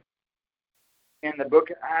 remember in the book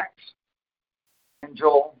of Acts and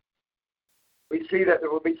Joel, we see that there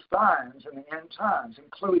will be signs in the end times,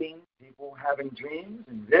 including people having dreams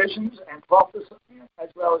and visions and prophecy, as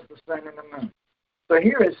well as the sun and the moon. So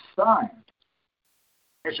here is signs.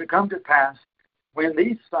 It shall come to pass when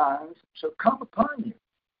these signs shall come upon you.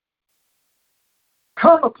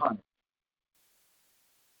 Come upon you.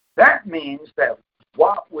 That means that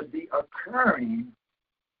what would be occurring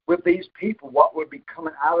with these people, what would be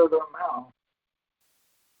coming out of their mouth,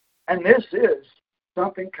 and this is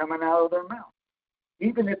something coming out of their mouth.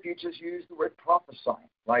 Even if you just use the word prophesying,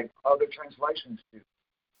 like other translations do.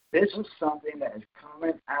 This is something that is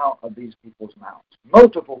coming out of these people's mouths.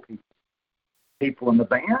 Multiple people. People in the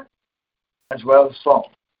band, as well as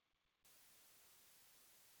Saul.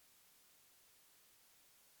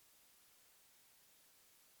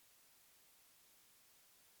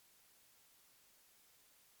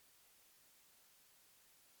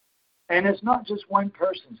 And it's not just one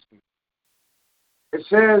person speaking. It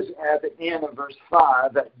says at the end of verse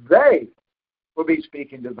 5 that they will be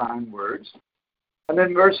speaking divine words. And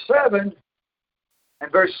then verse 7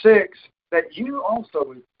 and verse 6 that you also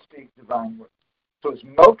will speak divine words. So it's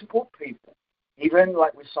multiple people, even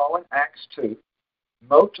like we saw in Acts 2,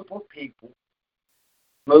 multiple people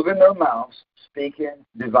moving their mouths, speaking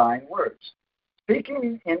divine words.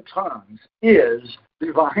 Speaking in tongues is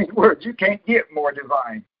divine words. You can't get more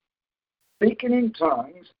divine. Speaking in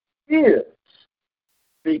tongues is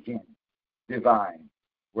speaking divine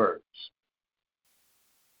words.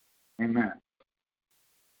 Amen.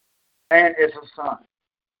 And it's a sign.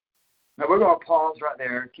 Now we're going to pause right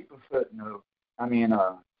there. Keep a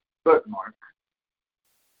bookmark.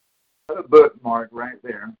 Put a bookmark right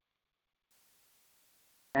there.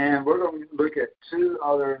 And we're going to look at two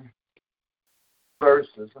other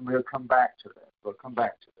verses, and we'll come back to that. We'll come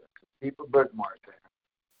back to that. Keep a bookmark there.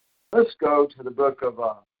 Let's go to the book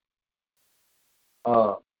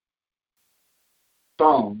of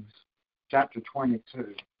Psalms, chapter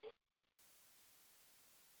 22.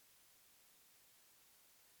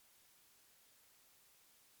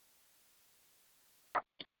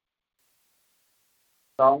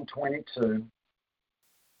 Psalm 22,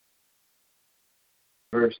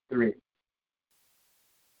 verse 3.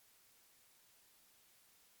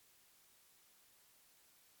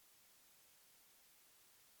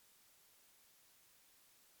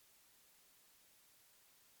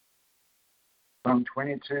 Psalm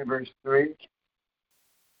 22, verse 3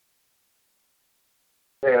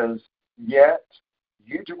 says, "Yet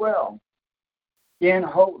you dwell in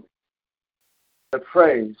holy, the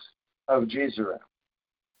praise of Jezreel."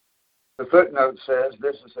 The footnote says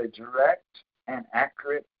this is a direct and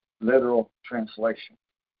accurate literal translation.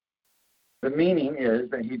 The meaning is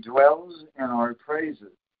that he dwells in our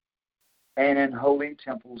praises and in holy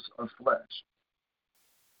temples of flesh.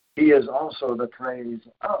 He is also the praise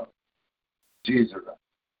of Jezreel.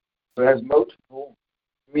 So it has multiple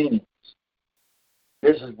meanings.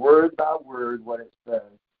 This is word by word what it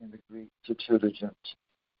says in the Greek Septuagint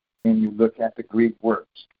when you look at the Greek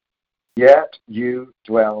words. Yet you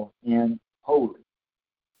dwell in holy,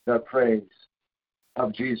 the praise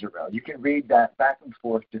of Jezreel. You can read that back and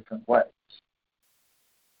forth different ways.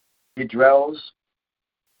 He dwells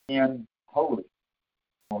in holy,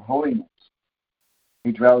 or holiness.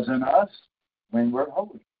 He dwells in us when we're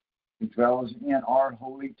holy. He dwells in our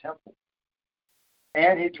holy temple.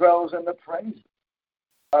 And he dwells in the praises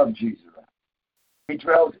of Jezreel. He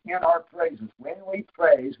dwells in our praises. When we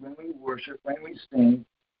praise, when we worship, when we sing,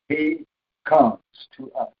 he comes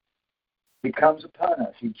to us. He comes upon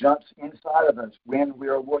us. He jumps inside of us when we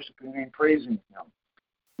are worshiping and praising him.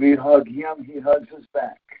 We hug him, he hugs us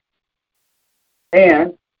back.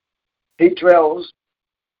 And he dwells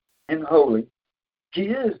in holy. He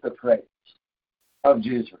is the praise of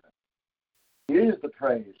Jezreel. He is the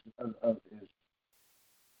praise of Israel.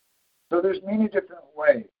 So there's many different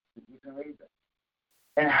ways that you can read that.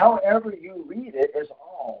 And however you read it is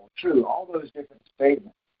all true. All those different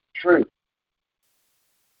statements, true.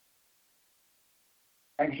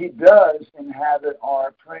 And he does inhabit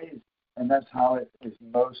our praise. And that's how it is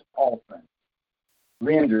most often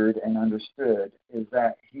rendered and understood, is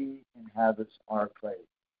that he inhabits our praise.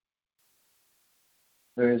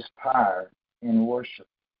 There is power in worship.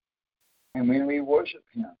 And when we worship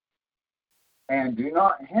him and do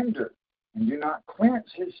not hinder and do not quench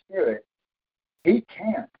his spirit, he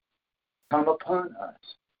can't come upon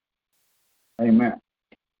us. Amen.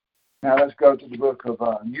 Now let's go to the book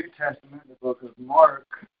of New Testament, the book of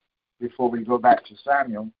Mark, before we go back to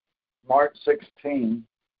Samuel. Mark 16.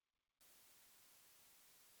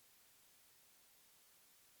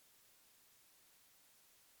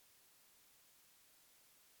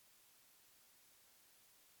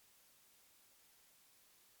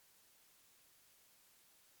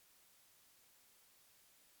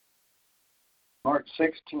 Mark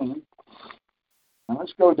 16. And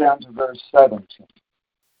let's go down to verse 17.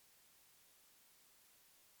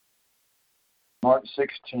 Mark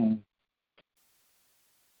 16,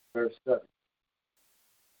 verse 7.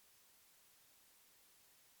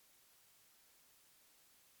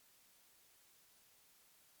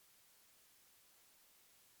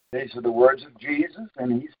 These are the words of Jesus,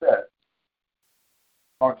 and he said,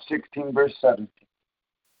 Mark 16, verse 17,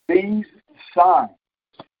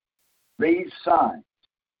 these signs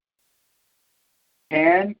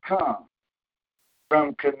can come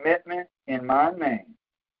from commitment in my name,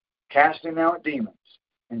 casting out demons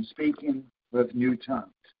and speaking with new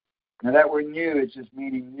tongues. Now that word new is just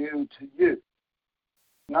meaning new to you,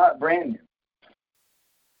 not brand new.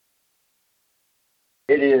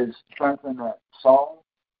 It is something that Saul,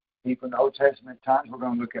 people in the Old Testament times, we're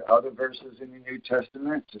going to look at other verses in the New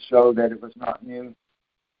Testament to show that it was not new.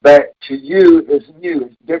 But to you, it's new.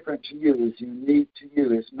 It's different to you. It's unique to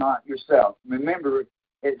you. It's not yourself. Remember,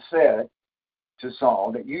 it said to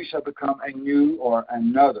Saul that you shall become a new or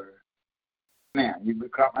another man. You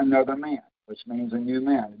become another man, which means a new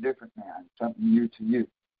man, a different man, something new to you.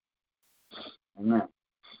 Amen.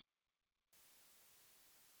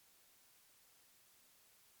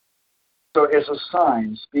 So it's a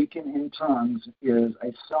sign. Speaking in tongues is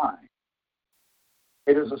a sign.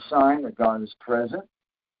 It is a sign that God is present.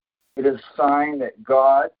 It is a sign that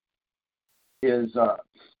God is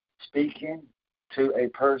speaking to a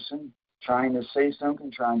person, trying to say something,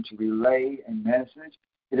 trying to relay a message.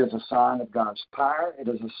 It is a sign of God's power. It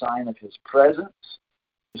is a sign of His presence.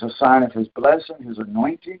 It's a sign of His blessing, His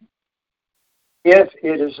anointing, if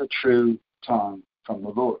it is a true tongue from the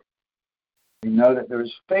Lord. We know that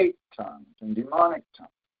there's fake tongues and demonic tongues.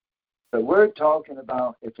 But we're talking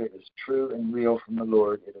about if it is true and real from the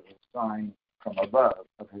Lord, it is a sign from above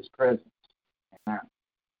of His presence. Amen.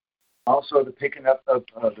 Also, the picking up of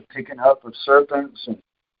serpents and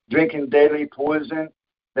drinking deadly poison,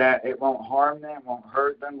 that it won't harm them, won't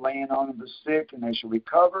hurt them, laying on the sick, and they shall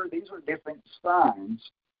recover. These are different signs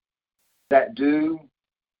that do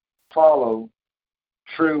follow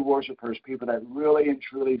true worshipers, people that really and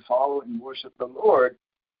truly follow and worship the Lord.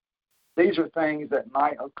 These are things that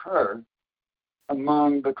might occur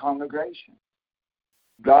among the congregation.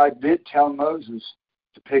 God did tell Moses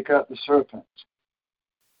to pick up the serpent.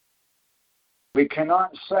 We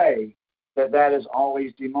cannot say that that is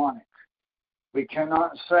always demonic. We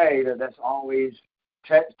cannot say that that's always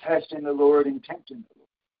testing the Lord and tempting the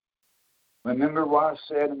Lord. Remember what I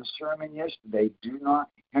said in the sermon yesterday, do not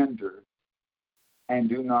hinder and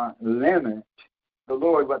do not limit the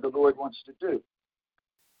Lord, what the Lord wants to do.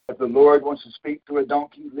 If the Lord wants to speak to a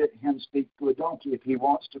donkey, let him speak to a donkey. If he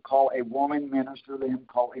wants to call a woman minister, let him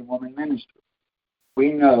call a woman minister.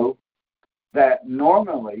 We know that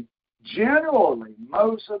normally, generally,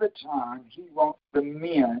 most of the time, he wants the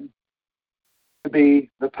men to be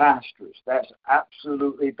the pastors. That's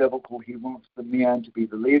absolutely biblical. He wants the men to be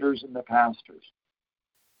the leaders and the pastors.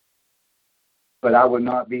 But I would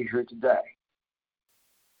not be here today.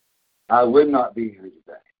 I would not be here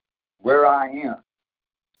today. Where I am,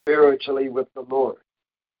 spiritually with the Lord,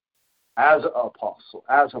 as an apostle,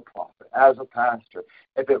 as a prophet, as a pastor,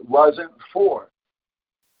 if it wasn't for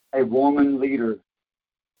a woman leader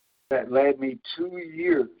that led me 2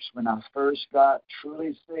 years when I first got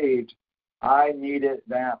truly saved, I needed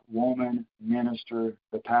that woman minister,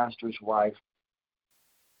 the pastor's wife,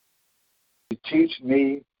 to teach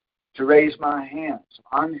me to raise my hands,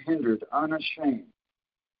 unhindered, unashamed,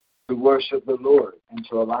 to worship the Lord and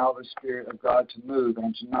to allow the Spirit of God to move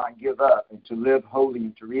and to not give up and to live holy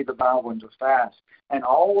and to read the Bible and to fast and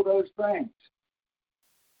all those things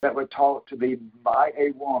that were taught to me by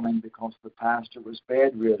a woman because the pastor was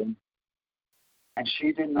bedridden and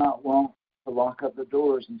she did not want to lock up the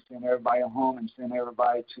doors and send everybody home and send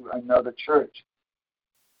everybody to another church.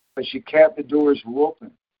 But she kept the doors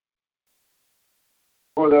open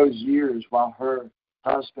for those years while her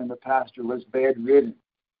husband, the pastor, was bedridden.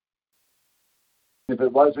 If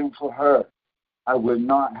it wasn't for her, I would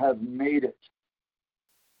not have made it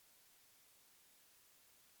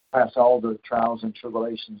past all the trials and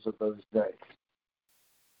tribulations of those days.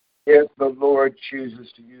 If the Lord chooses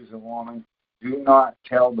to use a woman, do not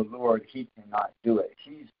tell the Lord he cannot do it.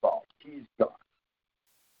 He's boss. He's God.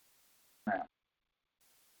 Now,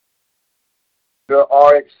 there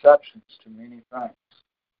are exceptions to many things.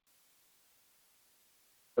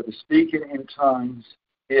 But the speaking in tongues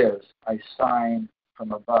is a sign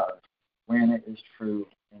from above when it is true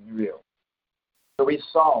and real. So we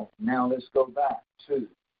saw, now let's go back to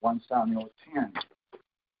 1 Samuel 10.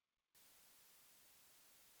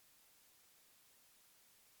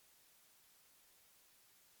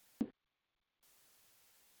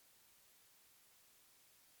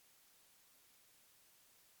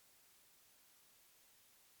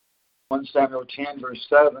 1 Samuel 10, verse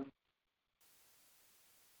 7.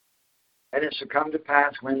 And it shall come to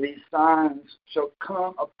pass when these signs shall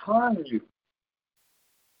come upon you.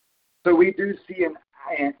 So we do see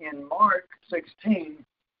in Mark 16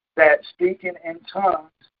 that speaking in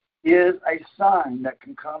tongues is a sign that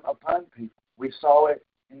can come upon people. We saw it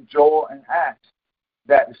in Joel and Acts,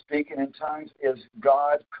 that speaking in tongues is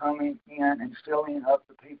God coming in and filling up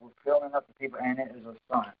the people, and it is a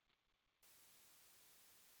sign.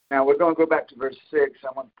 Now we're going to go back to verse 6.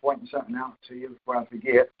 I want to point something out to you before I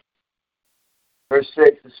forget. Verse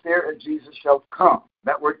 6, the Spirit of Jesus shall come.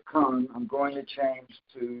 That word come, I'm going to change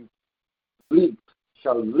to leap,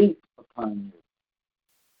 shall leap upon you.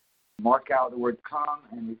 Mark out the word come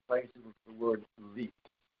and replace it with the word leap.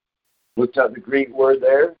 Looked up the Greek word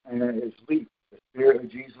there, and it is leap. The Spirit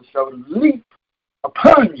of Jesus shall leap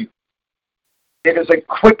upon you. It is a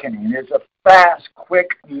quickening. It is a fast, quick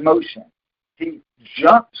motion. He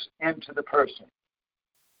jumps into the person.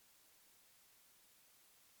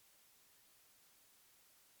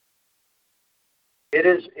 It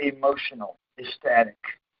is emotional, ecstatic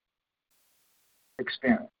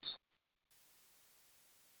experience.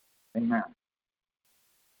 Amen.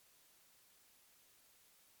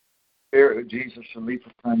 The Spirit of Jesus shall leap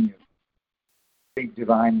upon you. Speak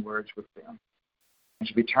divine words with them. And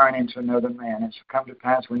shall be turned into another man. And shall come to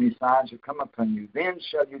pass when these signs shall come upon you. Then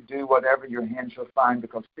shall you do whatever your hand shall find,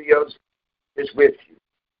 because Theos is with you.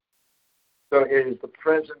 So it is the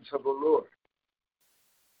presence of the Lord.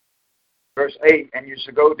 Verse 8, and you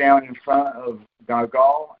shall go down in front of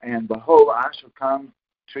Gilgal, and behold, I shall come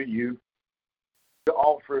to you to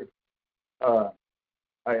offer a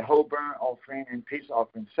whole burnt offering and peace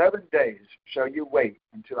offering. 7 days shall you wait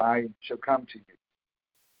until I shall come to you,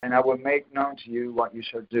 and I will make known to you what you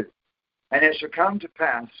shall do. And it shall come to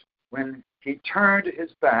pass when he turned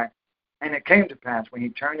his back, and it came to pass when he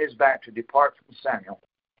turned his back to depart from Samuel,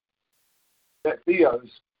 that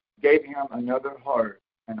Theos gave him another heart.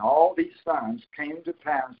 And all these signs came to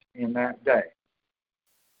pass in that day.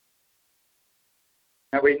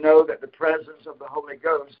 Now we know that the presence of the Holy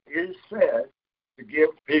Ghost is said to give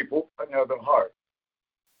people another heart.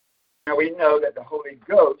 Now we know that the Holy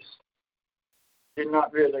Ghost did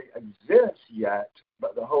not really exist yet,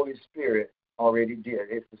 but the Holy Spirit already did.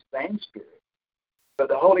 It's the same Spirit. But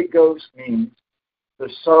the Holy Ghost means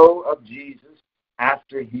the soul of Jesus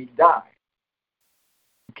after he died.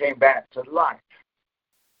 He came back to life.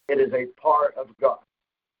 It is a part of God.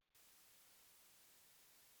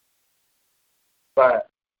 But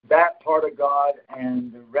that part of God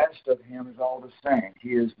and the rest of him is all the same. He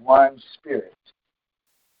is one Spirit.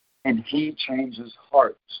 And he changes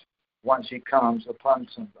hearts once he comes upon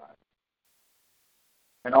somebody.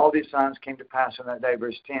 And all these signs came to pass on that day,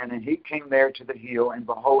 verse 10. And he came there to the hill, and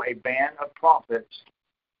behold, a band of prophets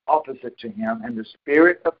opposite to him, and the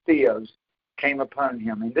Spirit of Theos came upon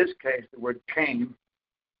him. In this case, the word came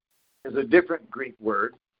is a different Greek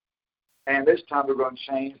word, and this time we're going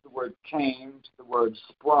to change the word came to the word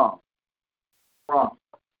sprung. Sprung.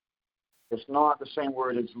 It's not the same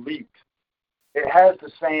word as leaped. It has the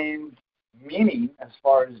same meaning as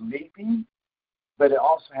far as leaping, but it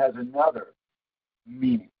also has another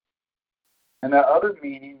meaning. And that other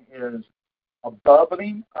meaning is a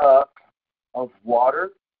bubbling up of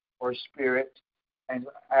water or spirit, and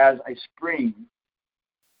as a spring,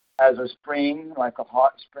 like a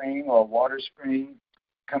hot spring or a water spring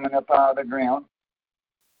coming up out of the ground.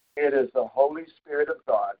 It is the Holy Spirit of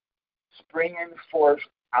God springing forth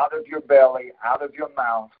out of your belly, out of your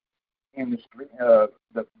mouth, in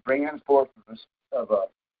the bringing forth of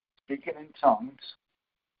speaking in tongues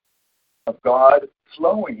of God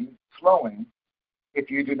flowing.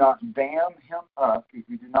 If you do not dam him up, if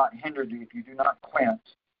you do not hinder you, if you do not quench,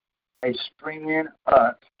 a springing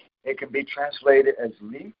up, it can be translated as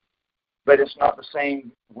leap, but it's not the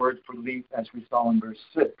same word for leap as we saw in verse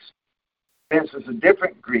 6. Since it's a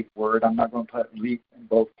different Greek word, I'm not going to put leap in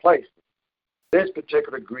both places. This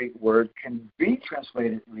particular Greek word can be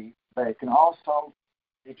translated leap, but it can also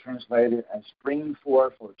be translated as spring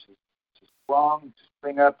forth, or to sprung, to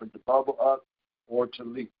spring up, or to bubble up, or to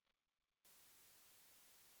leap.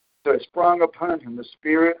 So it sprung upon him. The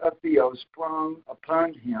Spirit of Theos sprung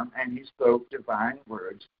upon him, and he spoke divine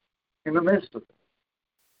words in the midst of it.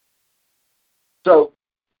 So,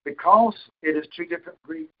 because it is two different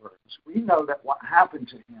Greek words, we know that what happened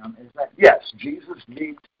to him is that, yes, Jesus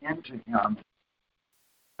leaped into him,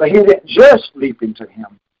 but he didn't just leap into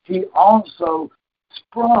him. He also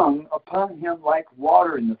sprung upon him like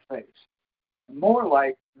water in the face. More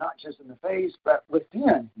like not just in the face, but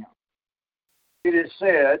within him. It is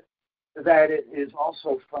said that it is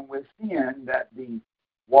also from within that the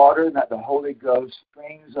water that the Holy Ghost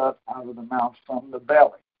springs up out of the mouth from the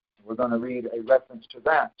belly. We're going to read a reference to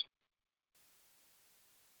that.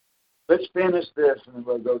 Let's finish this, and then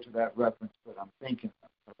we'll go to that reference that I'm thinking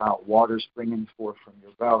about water springing forth from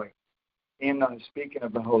your belly. Speaking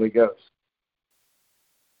of the Holy Ghost.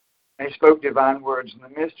 And he spoke divine words in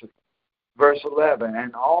the midst of them. Verse 11,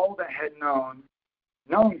 and all that had known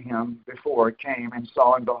him before came and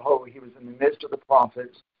saw, and behold, he was in the midst of the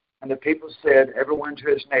prophets. And the people said, everyone to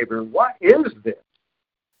his neighbor, what is this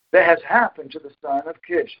that has happened to the son of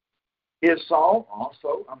Kish? Is Saul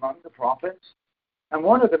also among the prophets? And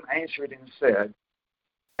one of them answered and said,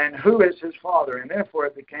 and who is his father? And therefore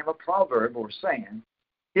it became a proverb or saying,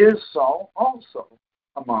 is Saul also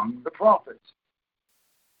among the prophets?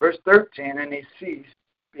 Verse 13, and he ceased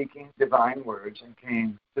speaking divine words and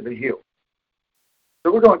came to the hill.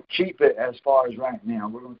 So we're going to keep it as far as right now.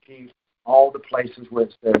 We're going to keep all the places where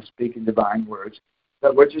it says speaking divine words,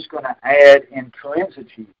 but we're just going to add in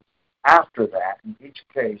parentheses after that, in each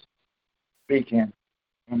case, speaking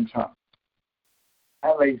in tongues.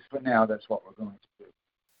 At least for now, that's what we're going to do.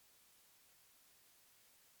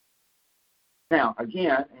 Now,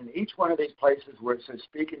 again, in each one of these places where it says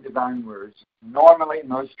speaking divine words, normally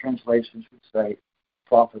most translations would say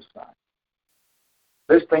prophesy.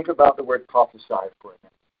 Let's think about the word prophesy for a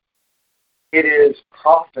minute. It is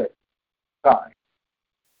prophesy.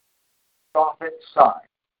 Prophesy.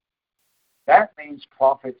 That means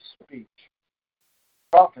prophet speech.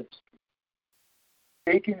 Prophet speech.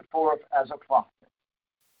 Speaking forth as a prophet.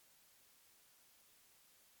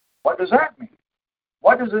 What does that mean?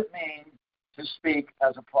 What does it mean to speak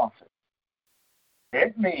as a prophet?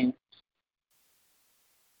 It means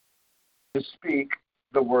to speak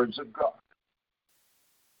the words of God.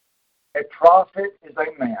 A prophet is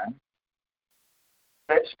a man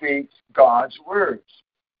that speaks God's words.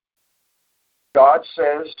 God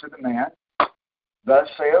says to the man, thus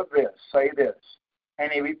say this,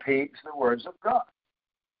 and he repeats the words of God.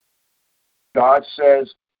 God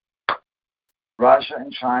says, Russia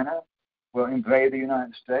and China will invade the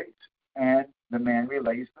United States, and the man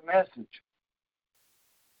relays the message.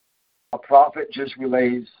 A prophet just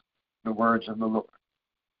relays the words of the Lord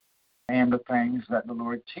and the things that the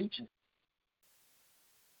Lord teaches.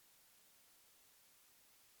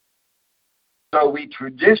 So we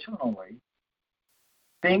traditionally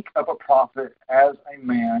think of a prophet as a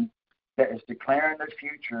man that is declaring the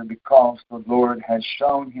future because the Lord has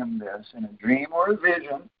shown him this in a dream or a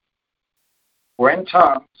vision, or in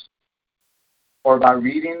tongues, or by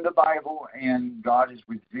reading the Bible and God has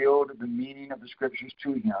revealed the meaning of the Scriptures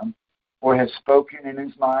to him, or has spoken in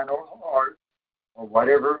his mind or heart, or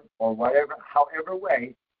whatever, however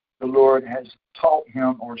way the Lord has taught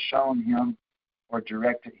him or shown him or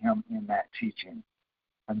directed him in that teaching.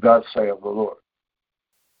 And thus saith the Lord.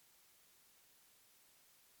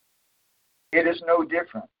 It is no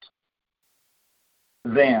different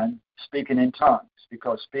than speaking in tongues,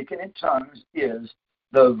 because speaking in tongues is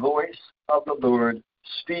the voice of the Lord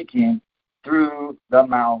speaking through the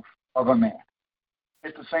mouth of a man.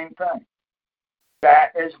 It's the same thing.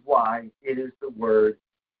 That is why it is the word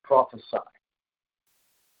prophesy.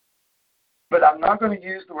 But I'm not going to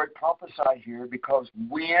use the word prophesy here because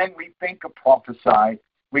when we think of prophesy,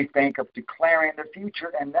 we think of declaring the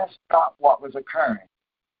future, and that's not what was occurring.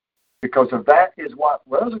 Because if that is what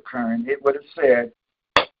was occurring, it would have said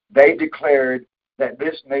they declared that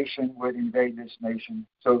this nation would invade this nation,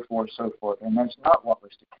 so forth, and that's not what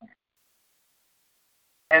was declared.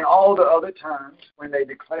 And all the other times when they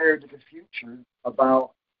declared the future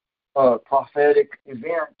about prophetic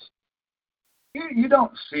events, you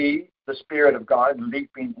don't see the Spirit of God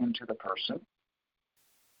leaping into the person.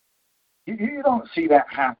 You don't see that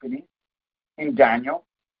happening in Daniel,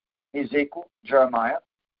 Ezekiel, Jeremiah.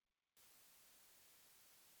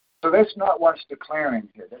 So that's not what's declaring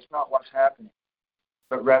here. That's not what's happening.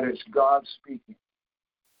 But rather it's God speaking.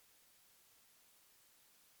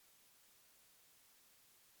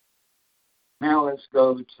 Now let's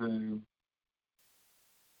go to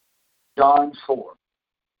John 4.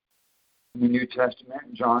 In the New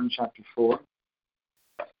Testament, John chapter 4.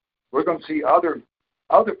 We're going to see other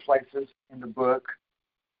places in the book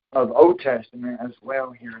of Old Testament as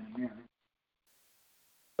well here in a minute.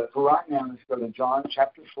 But for right now, let's go to John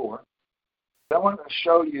chapter 4. I want to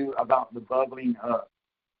show you about the bubbling up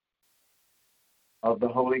of the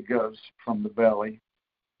Holy Ghost from the belly.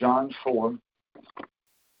 John 4.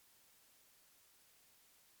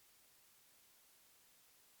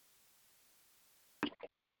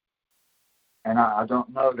 And I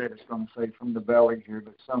don't know that it's going to say from the belly here,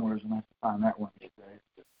 but somewhere I'm going to have to find that one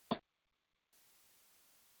today.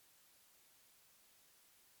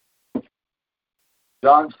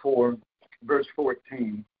 John 4, verse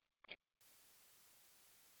 14.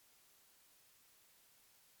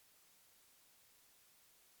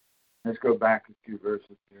 Let's go back a few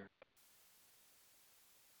verses here.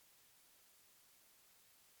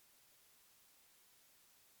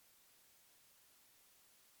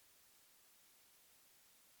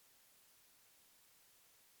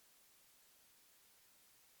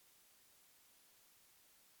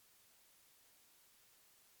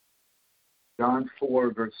 John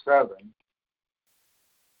 4, verse 7.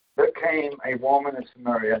 There came a woman of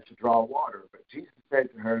Samaria to draw water, but Jesus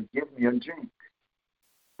said to her, "Give me a drink."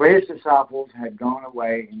 For his disciples had gone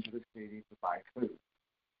away into the city to buy food.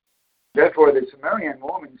 Therefore the Samaritan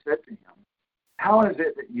woman said to him, "How is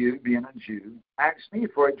it that you, being a Jew, ask me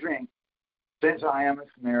for a drink, since I am a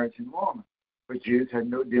Samaritan woman?" For Jews had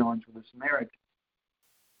no dealings with the Samaritans.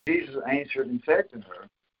 Jesus answered and said to her,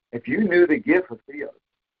 "If you knew the gift of Theos,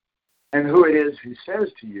 and who it is who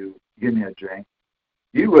says to you, 'Give me a drink,'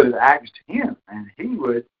 you would have asked him, and he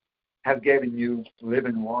would have given you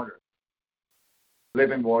living water."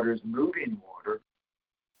 Living water is moving water,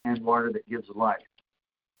 and water that gives life.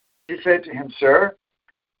 He said to him, "Sir,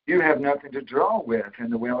 you have nothing to draw with,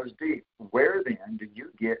 and the well is deep. Where then do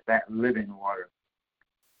you get that living water?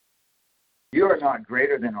 You are not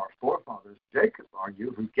greater than our forefathers, Jacob, are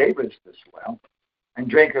you, who gave us this well, and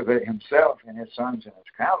drank of it himself and his sons and his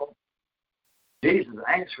cattle?" Jesus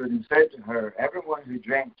answered and said to her, "Everyone who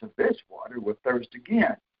drinks of this water will thirst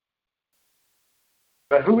again.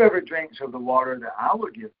 But whoever drinks of the water that I will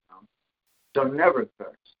give him shall never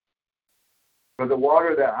thirst. For the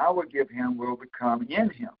water that I will give him will become in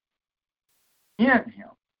him,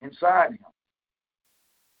 inside him,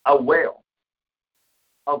 a well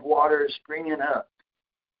of water springing up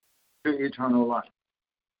to eternal life."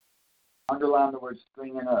 Underline the word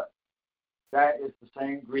springing up. That is the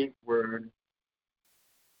same Greek word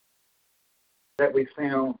that we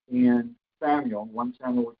found in Samuel, 1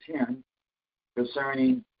 Samuel 10,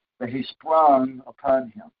 concerning that he sprung upon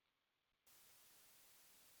him.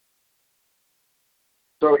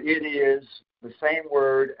 So it is the same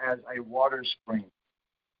word as a water spring.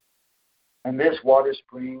 And this water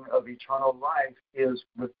spring of eternal life is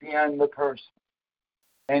within the person,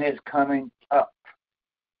 and it's coming up.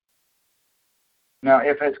 Now,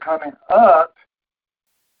 if it's coming up,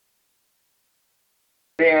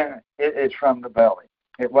 then it is from the belly.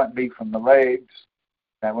 It wouldn't be from the legs.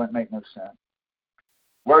 That wouldn't make no sense.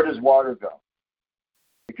 Where does water go?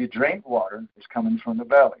 If you drink water, it's coming from the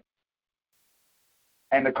belly.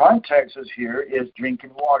 And the context is here is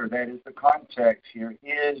drinking water. That is the context here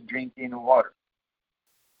is drinking water.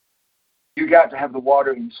 You got to have the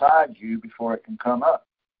water inside you before it can come up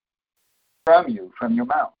from you, from your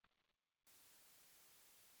mouth.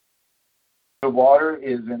 The water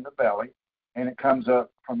is in the belly, and it comes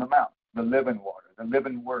up from the mouth, the living water, the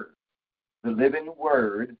living word. The living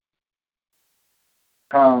word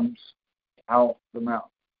comes out the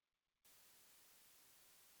mouth.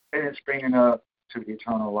 And it's bringing up to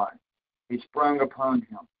eternal life. He sprung upon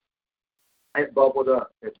him. It bubbled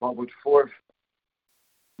up. It bubbled forth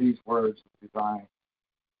these words of divine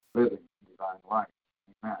living, divine life.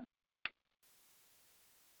 Amen.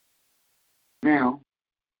 Now,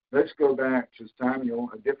 let's go back to Samuel,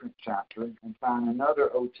 a different chapter, and find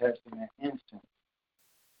another Old Testament instance.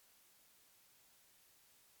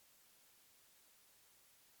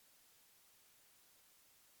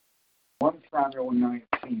 One Samuel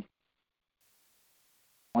 19.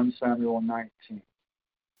 1 Samuel 19.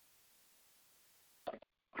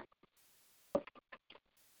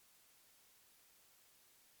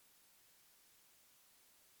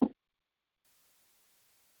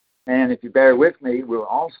 And if you bear with me, we'll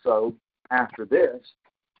also, after this,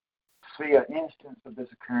 see an instance of this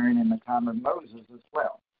occurring in the time of Moses as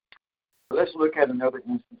well. So let's look at another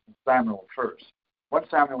instance of Samuel first. 1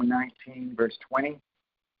 Samuel 19, verse 20.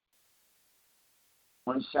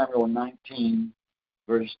 1 Samuel 19,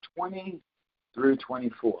 verse 20 through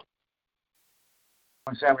 24.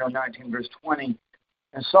 1 Samuel 19, verse 20.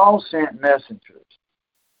 And Saul sent messengers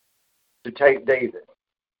to take David.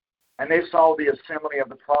 And they saw the assembly of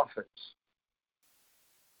the prophets.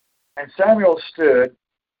 And Samuel stood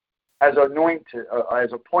as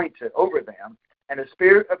appointed over them, and the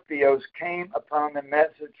spirit of Theos came upon the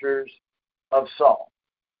messengers of Saul.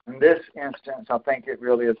 In this instance, I think it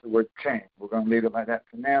really is the word came. We're going to leave it like that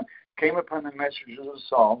for now. Came upon the messengers of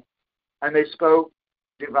Saul, and they spoke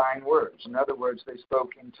divine words. In other words, they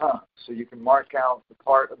spoke in tongues. So you can mark out the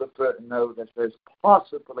part of the foot and know that there's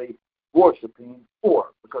possibly worshiping for,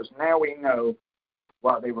 because now we know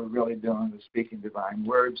what they were really doing was speaking divine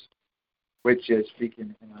words, which is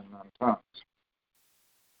speaking in unknown tongues.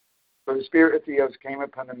 So the spirit of Theos came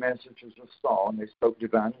upon the messengers of Saul, and they spoke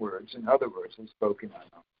divine words. In other words, they spoke in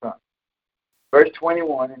unknown tongues. Verse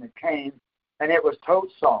 21, and it came, and it was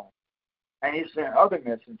told Saul, and he sent other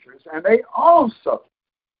messengers, and they also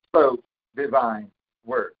spoke divine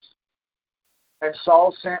words. And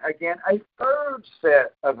Saul sent again a third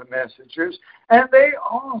set of messengers, and they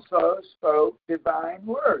also spoke divine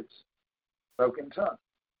words, spoke in tongues.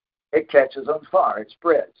 It catches on fire. It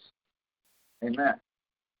spreads. Amen.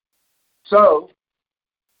 So,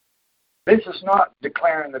 this is not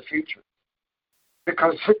declaring the future.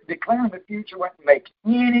 Because declaring the future wouldn't make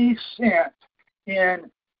any sense in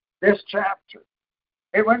this chapter.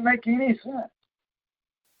 It wouldn't make any sense.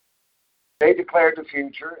 They declared the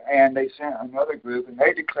future, and they sent another group, and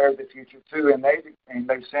they declared the future too, and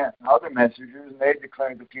they sent other messengers, and they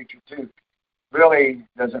declared the future too. Really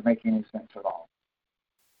doesn't make any sense at all.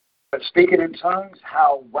 But speaking in tongues,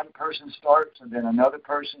 how one person starts, and then another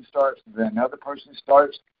person starts, and then another person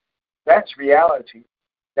starts, that's reality.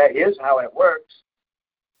 That is how it works,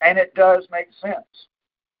 and it does make sense.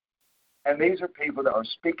 And these are people that are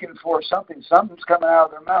speaking for something. Something's coming out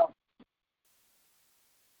of their mouth.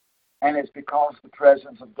 And it's because of the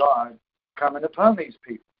presence of God coming upon these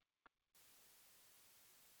people.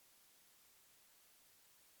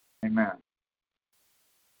 Amen.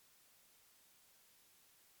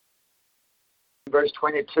 In verse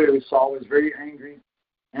 22, Saul was very angry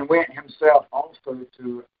and went himself also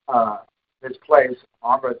to his place,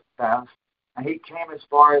 Arbathaph, and he came as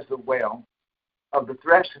far as the well of the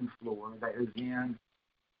threshing floor that is in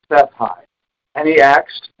Stephai. And he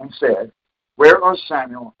asked and said, Where are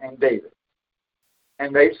Samuel and David?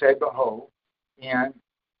 And they said, Behold, in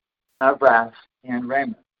Narath in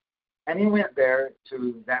Ramoth. And he went there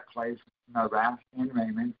to that place, Narath in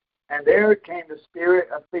Ramoth, and there came the spirit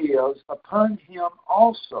of Theos upon him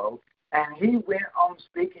also, and he went on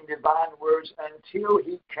speaking divine words until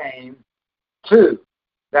he came to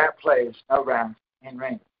that place, Narath in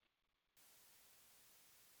Ramoth.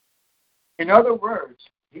 In other words,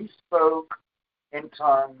 he spoke in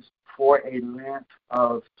tongues for a length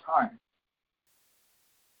of time.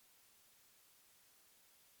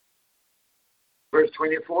 Verse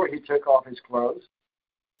 24, he took off his clothes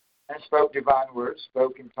and spoke divine words,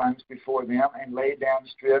 spoke in tongues before them, and lay down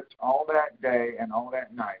stripped all that day and all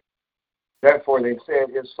that night. Therefore they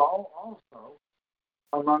said, Is Saul also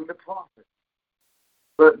among the prophets?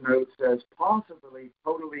 Footnote says, possibly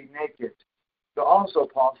totally naked, but also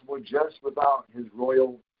possible just without his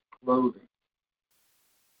royal clothing.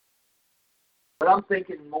 But I'm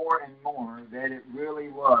thinking more and more that it really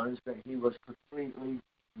was that he was completely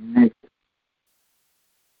naked.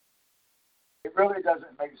 It really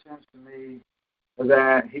doesn't make sense to me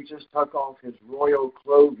that he just took off his royal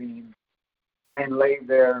clothing and lay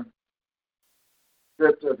there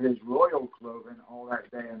stripped of his royal clothing all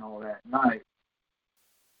that day and all that night.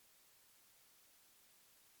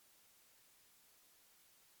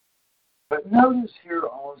 But notice here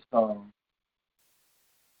also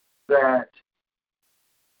that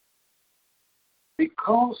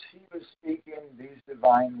because he was speaking these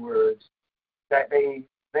divine words, that they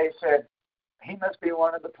said, he must be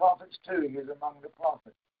one of the prophets too. He's among the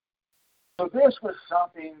prophets. So this was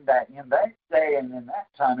something that in that day and in that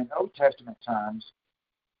time, in Old Testament times,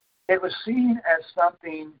 it was seen as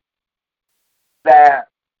something that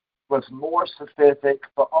was more specific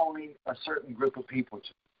for only a certain group of people.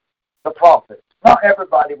 The prophets. Not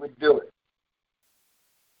everybody would do it.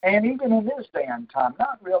 And even in this day and time,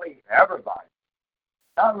 not really everybody.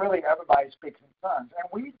 Not really everybody speaking in tongues. And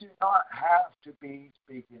we do not have to be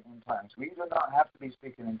speaking in tongues. We do not have to be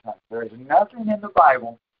speaking in tongues. There is nothing in the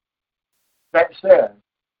Bible that says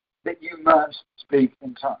that you must speak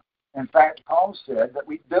in tongues. In fact, Paul said that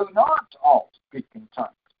we do not all speak in tongues.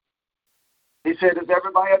 He said, is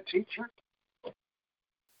everybody a teacher?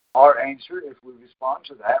 Our answer, if we respond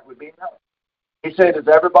to that, would be no. He said, is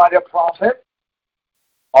everybody a prophet?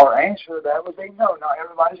 Our answer to that would be no. Not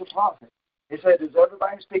everybody's a prophet. He said, does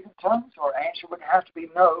everybody speak in tongues? Our answer would have to be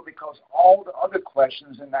no, because all the other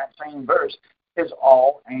questions in that same verse is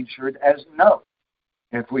all answered as no,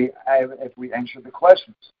 if we answer the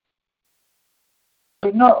questions.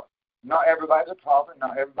 So no, not everybody's a prophet,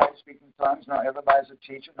 not everybody's speaking in tongues, not everybody's a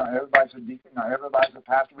teacher, not everybody's a deacon, not everybody's a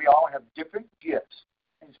pastor. We all have different gifts.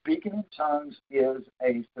 And speaking in tongues is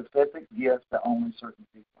a specific gift that only certain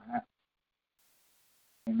people have.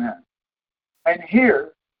 Amen. And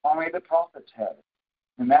here, only the prophets had it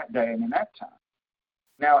in that day and in that time.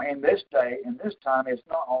 Now, in this day, in this time, it's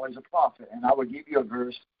not always a prophet. And I would give you a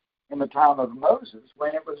verse in the time of Moses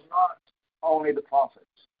when it was not only the prophets,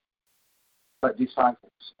 but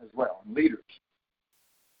disciples as well, and leaders.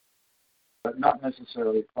 but not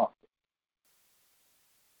necessarily prophets.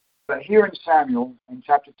 But here in Samuel, in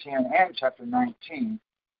chapter 10 and chapter 19,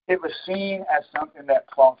 it was seen as something that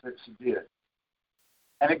prophets did.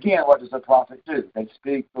 And again, what does a prophet do? They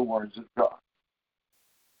speak the words of God.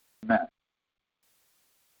 Amen.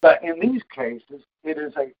 But in these cases, it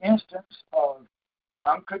is an instance of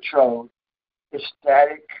uncontrolled,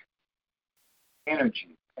 ecstatic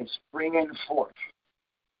energy, a springing forth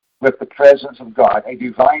with the presence of God, a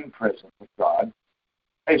divine presence of God,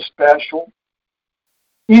 a special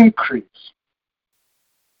increase,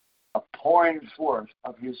 a pouring forth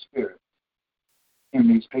of His Spirit in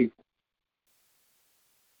these people.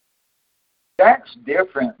 That's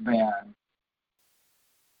different than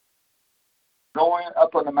going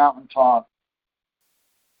up on the mountaintop,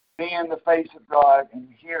 seeing the face of God and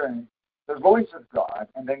hearing the voice of God,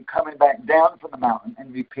 and then coming back down from the mountain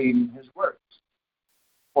and repeating His words.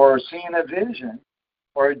 Or seeing a vision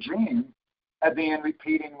or a dream and then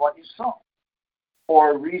repeating what you saw.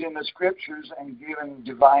 Or reading the scriptures and giving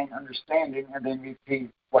divine understanding and then repeat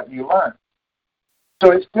what you learned.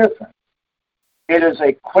 So it's different. It is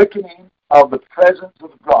a quickening of the presence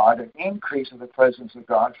of God, an increase of the presence of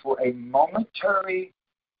God for a momentary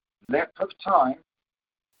length of time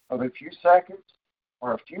of a few seconds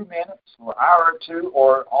or a few minutes or an hour or two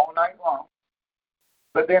or all night long.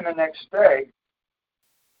 But then the next day,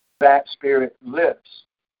 that Spirit lifts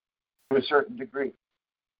to a certain degree.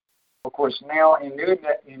 Of course, now in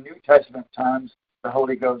New Testament times, the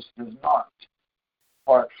Holy Ghost does not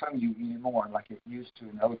depart from you anymore like it used to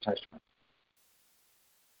in the Old Testament.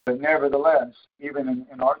 But nevertheless, even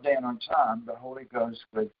in our day and our time, the Holy Ghost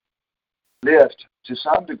would lift to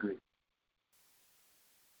some degree.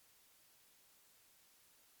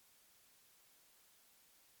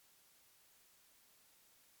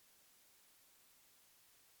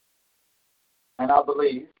 And I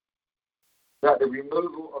believe that the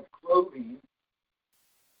removal of clothing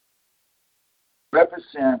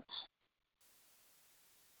represents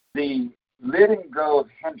the letting go of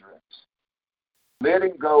hindrance,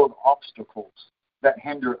 letting go of obstacles that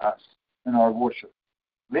hinder us in our worship,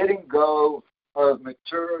 letting go of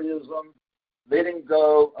materialism, letting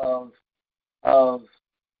go of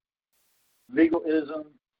legalism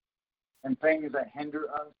and things that hinder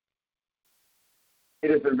us. It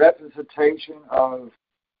is a representation of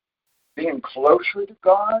being closer to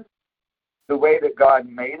God, the way that God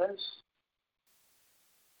made us,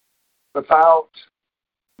 without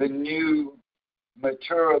the new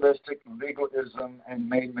materialistic legalism and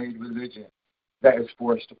man-made religion that is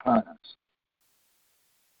forced upon us.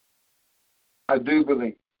 I do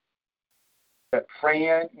believe that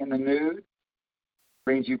praying in the nude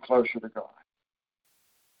brings you closer to God.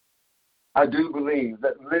 I do believe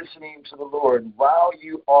that listening to the Lord while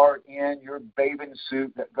you are in your bathing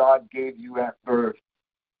suit that God gave you at birth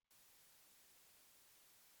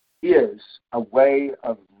is a way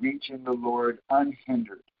of reaching the Lord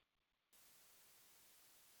unhindered.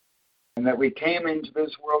 And that we came into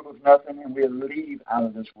this world with nothing and we leave out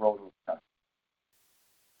of this world with nothing.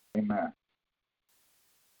 Amen.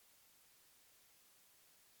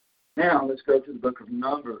 Now let's go to the book of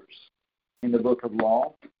Numbers in the book of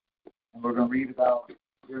Law. And we're going to read about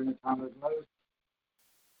during the time of Moses.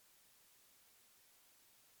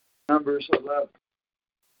 Numbers 11.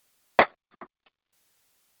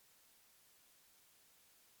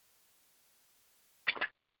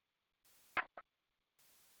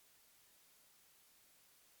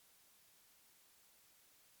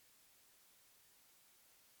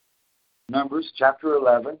 Numbers chapter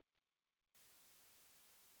 11,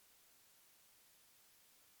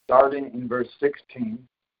 starting in verse 16.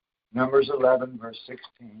 Numbers 11, verse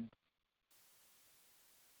 16.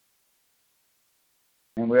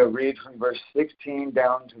 And we'll read from verse 16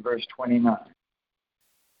 down to verse 29.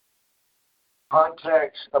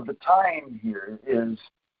 Context of the time here is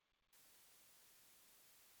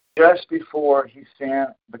just before he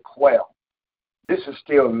sent the quail. This is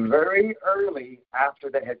still very early after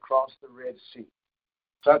they had crossed the Red Sea.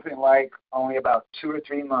 Something like only about 2 or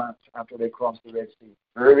 3 months after they crossed the Red Sea.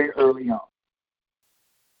 Very early on.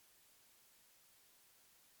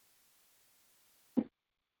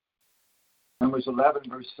 Numbers 11,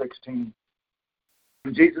 verse 16.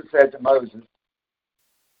 And Jesus said to Moses,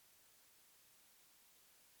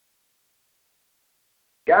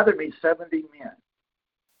 "Gather me 70 men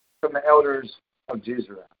from the elders of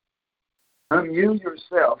Israel, whom you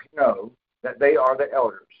yourself know that they are the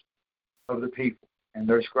elders of the people and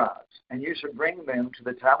their scribes. And you shall bring them to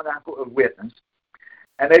the tabernacle of witness,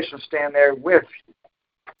 and they shall stand there with you."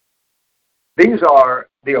 These are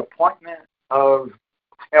the appointment of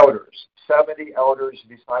elders, 70 elders,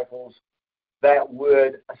 disciples that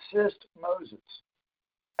would assist Moses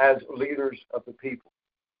as leaders of the people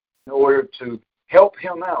in order to help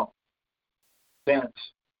him out, since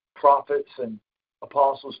prophets and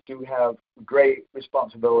apostles do have great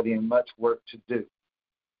responsibility and much work to do.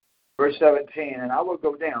 Verse 17, and I will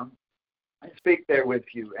go down and speak there with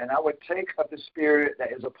you, and I would take of the Spirit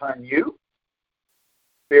that is upon you,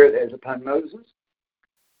 Spirit that is upon Moses,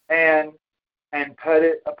 and put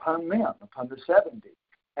it upon them, upon the 70.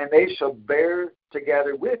 And they shall bear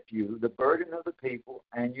together with you the burden of the people,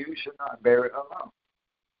 and you shall not bear it alone.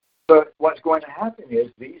 But what's going to happen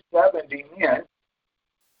is these 70 men,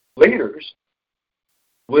 leaders,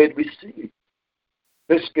 would receive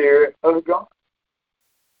the Spirit of God.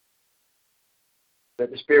 That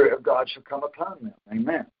the Spirit of God shall come upon them.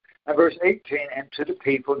 Amen. And verse 18, and to the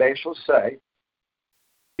people they shall say,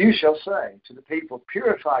 you shall say to the people,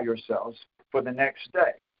 purify yourselves for the next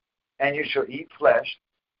day, and you shall eat flesh.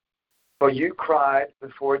 For you cried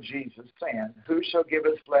before Jesus, saying, who shall give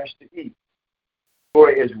us flesh to eat? For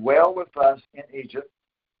it is well with us in Egypt,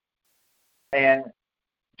 and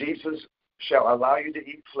Jesus shall allow you to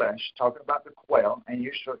eat flesh, talking about the quail, and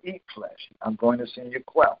you shall eat flesh. I'm going to send you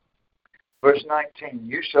quail. Verse 19,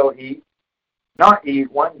 you shall not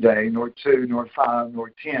eat 1 day, nor 2, nor 5,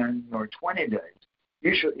 nor 10, nor 20 days.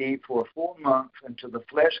 You shall eat for a full month until the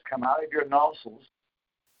flesh come out of your nostrils,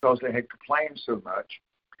 because they had complained so much.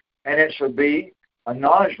 And it shall be a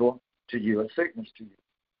nodule to you, a sickness to you,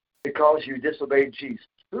 because you disobeyed Jesus,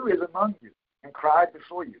 who is among you, and cried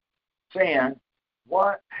before you, saying,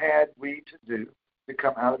 what had we to do to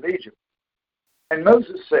come out of Egypt? And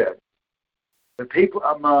Moses said, the people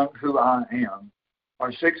among whom I am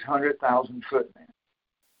are 600,000 footmen.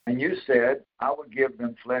 And you said, I will give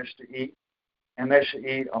them flesh to eat, and they shall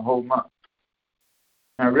eat a whole month.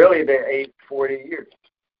 Now really they ate 40 years.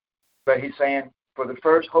 But he's saying, for the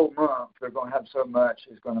first whole month, they're going to have so much,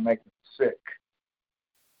 it's going to make them sick.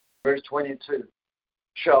 Verse 22,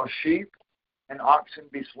 shall sheep and oxen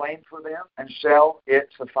be slain for them, and shall it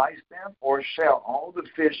suffice them? Or shall all the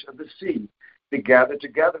fish of the sea be gathered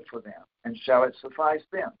together for them, and shall it suffice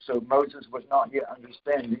them? So Moses was not yet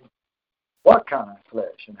understanding what kind of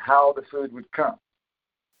flesh and how the food would come.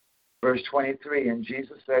 Verse 23, and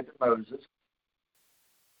Jesus said to Moses,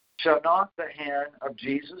 shall not the hand of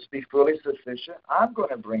Jesus be fully sufficient? I'm going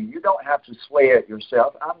to bring it. You don't have to sway it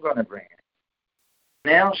yourself. I'm going to bring it.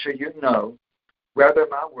 Now shall you know whether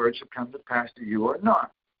my words shall come to pass to you or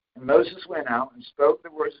not. And Moses went out and spoke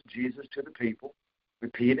the words of Jesus to the people,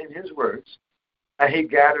 repeating his words. And he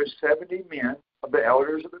gathered 70 men of the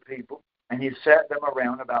elders of the people, and he set them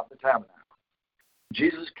around about the tabernacle.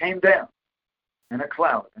 Jesus came down in a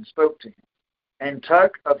cloud and spoke to him, and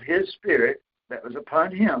took of his Spirit that was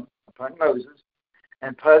upon him, upon Moses,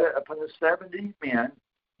 and put it upon the 70 men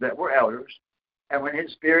that were elders. And when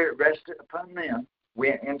his Spirit rested upon them,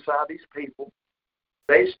 went inside these people,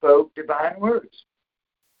 they spoke divine words.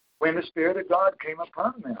 When the Spirit of God came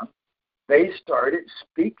upon them, they started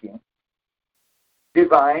speaking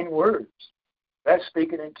divine words. That's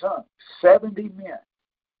speaking in tongues. 70 men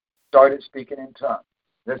started speaking in tongues.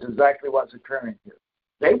 That's exactly what's occurring here.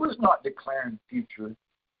 They was not declaring future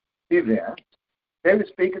events. They were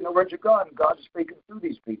speaking the words of God, and God is speaking through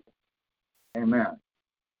these people. Amen.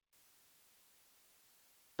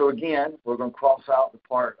 So again, we're going to cross out the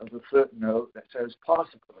part of the footnote that says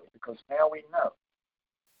possibly, because now we know.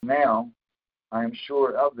 Now, I am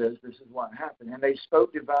sure of this. This is what happened. And they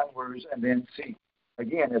spoke divine words and then ceased.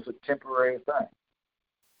 Again, it's a temporary thing.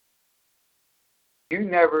 You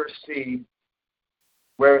never see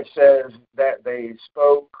where it says that they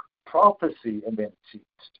spoke prophecy and then ceased.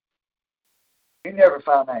 You never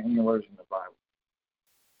find that anywhere in the Bible.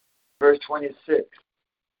 Verse 26.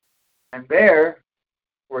 And there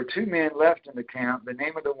were 2 men left in the camp. The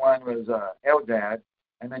name of the one was Eldad,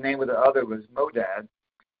 and the name of the other was Modad.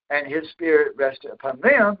 And his Spirit rested upon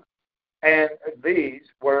them, and these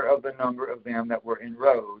were of the number of them that were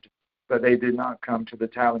enrolled, but they did not come to the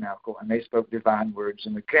tabernacle, and they spoke divine words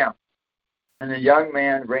in the camp. And the young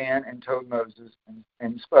man ran and told Moses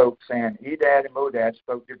and spoke, saying, Eldad and Modad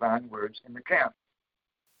spoke divine words in the camp.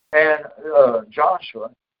 And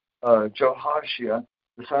Jehoshua,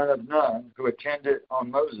 the son of Nun, who attended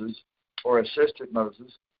on Moses, or assisted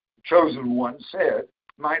Moses, the chosen one, said,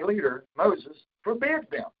 my leader, Moses, forbid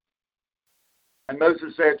them. And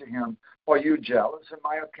Moses said to him, are you jealous in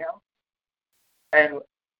my account?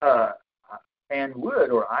 And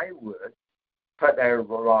would, or I would, put there,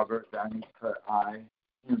 Robert, I need to put I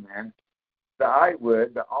in there, that I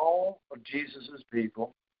would, that all of Jesus'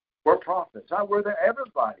 people were prophets. I would that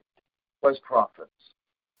everybody was prophets.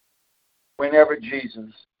 Whenever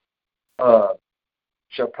Jesus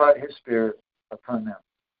shall put his Spirit upon them.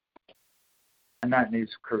 And that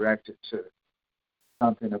needs corrected too.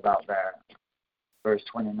 Something about that. Verse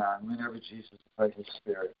 29, whenever Jesus put his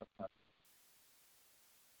Spirit upon them.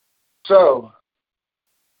 So,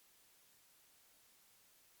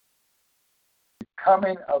 the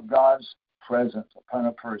coming of God's presence upon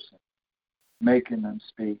a person, making them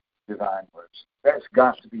speak divine words. That's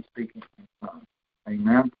got to be speaking in tongues.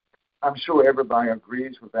 Amen? I'm sure everybody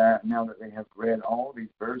agrees with that now that they have read all these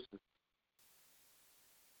verses.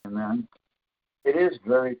 Amen? It is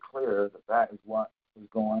very clear that that is what is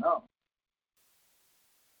going on.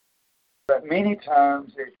 But many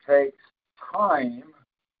times it takes time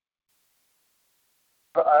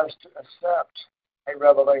for us to accept a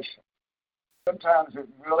revelation. Sometimes it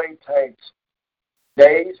really takes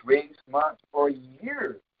days, weeks, months, or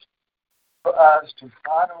years for us to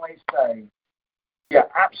finally say, yeah,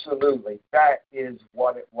 absolutely, that is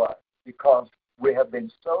what it was. Because we have been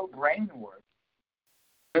so brainwashed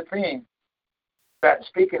to think that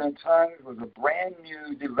speaking in tongues was a brand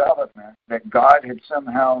new development, that God had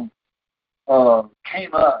somehow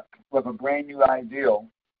came up with a brand new ideal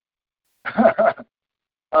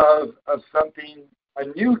of something, a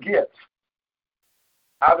new gift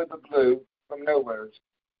out of the blue from nowhere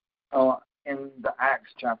in the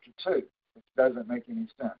Acts chapter 2, which doesn't make any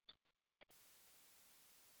sense.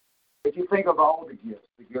 If you think of all the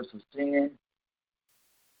gifts of singing,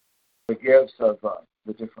 the gifts of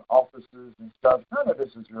the different offices and stuff, none of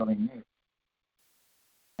this is really new.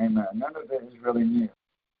 Amen. None of it is really new.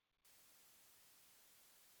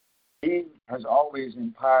 He has always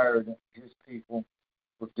empowered his people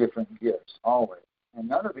with different gifts, always. And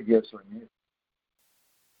none of the gifts are new.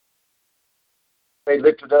 They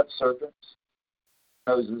lifted up serpents,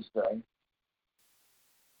 Moses' day.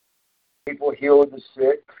 People healed the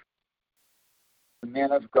sick. The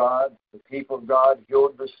men of God, the people of God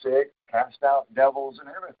healed the sick, cast out devils and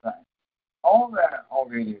everything. All that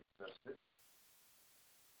already existed.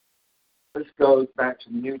 Let's go back to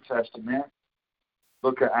the New Testament.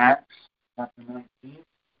 Book of Acts, chapter 19.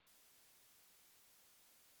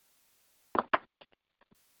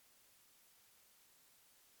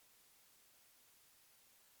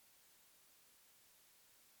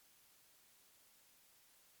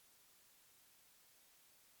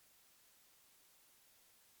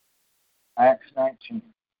 Acts 19.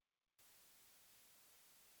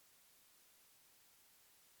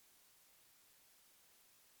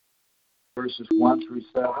 Verses 1 through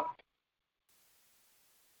 7.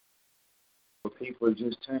 For people who are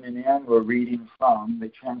just tuning in, we're reading from the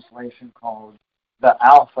translation called the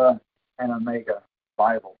Alpha and Omega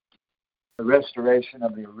Bible, the restoration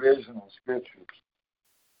of the original scriptures.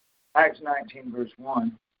 Acts 19, verse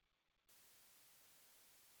 1.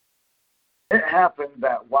 It happened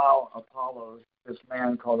that while Apollos, this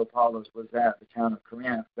man called Apollos, was at the town of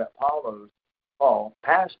Corinth, that Paul,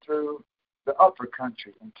 passed through the upper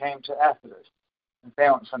country and came to Ephesus and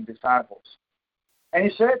found some disciples. And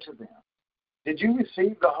he said to them, did you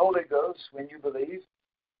receive the Holy Ghost when you believed?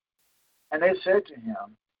 And they said to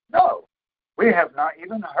him, no, we have not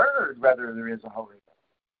even heard whether there is a Holy Ghost.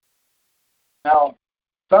 Now,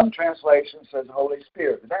 some translation says Holy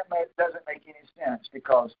Spirit, but that doesn't make any sense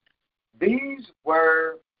because these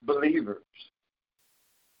were believers.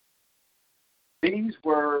 These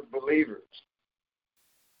were believers.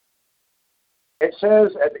 It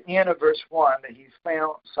says at the end of verse 1 that he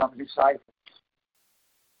found some disciples.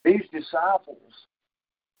 These disciples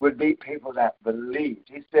would be people that believed.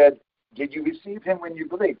 He said, did you receive him when you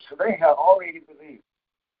believed? So they had already believed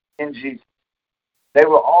in Jesus. They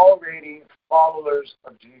were already followers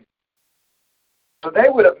of Jesus. So they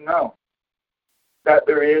would have known that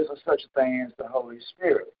there is such a thing as the Holy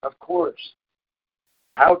Spirit. Of course.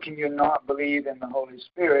 How can you not believe in the Holy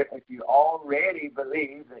Spirit if you already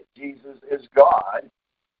believe that Jesus is God,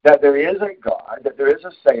 that there is a God, that there is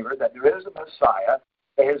a Savior, that there is a Messiah,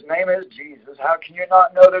 that his name is Jesus? How can you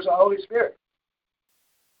not know there's a Holy Spirit?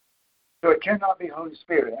 So it cannot be Holy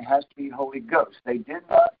Spirit. It has to be Holy Ghost. They did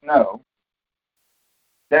not know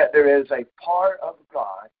that there is a part of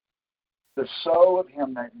God, the soul of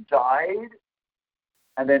him that died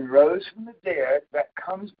and then rose from the dead, that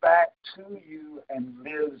comes back to you and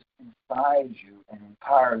lives inside you and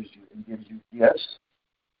empowers you and gives you gifts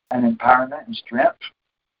and empowerment and strength.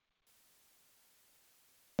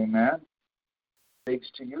 Amen. He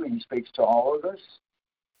speaks to you and he speaks to all of us.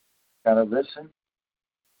 Got to listen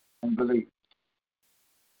and believe.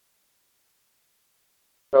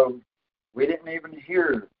 So we didn't even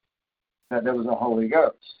hear that there was a Holy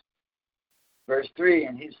Ghost. Verse 3,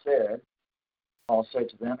 and he said, Paul said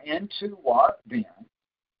to them, into what then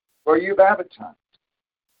were you baptized?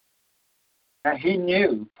 And he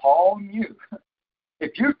knew, Paul knew,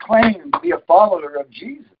 if you claim to be a follower of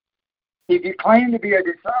Jesus, if you claim to be a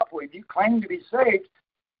disciple, if you claim to be saved,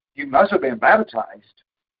 you must have been baptized.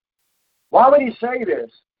 Why would he say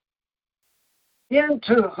this?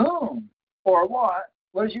 Into whom or what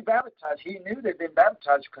was you baptized? He knew they'd been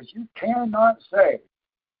baptized, because you cannot say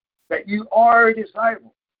that you are a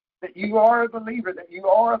disciple, that you are a believer, that you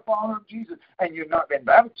are a follower of Jesus, and you've not been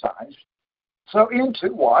baptized. So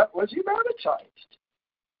into what was you baptized?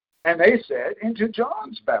 And they said, into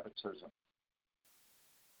John's baptism.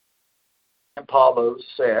 And Paulo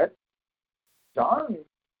said, John,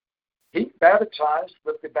 he baptized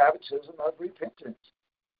with the baptism of repentance,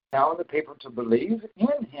 telling the people to believe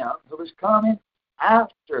in him who was coming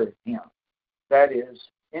after him, that is,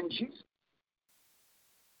 in Jesus.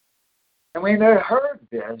 And when they heard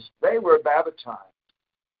this, they were baptized.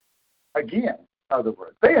 Again, in other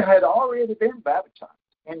words, they had already been baptized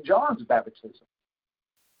in John's baptism,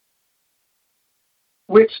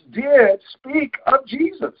 which did speak of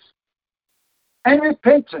Jesus and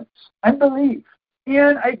repentance and belief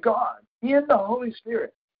in a God, in the Holy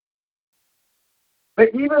Spirit. But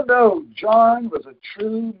even though John was a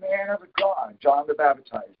true man of God, John the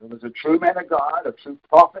Baptizer was a true man of God, a true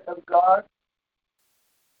prophet of God,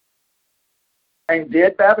 and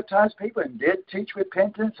did baptize people and did teach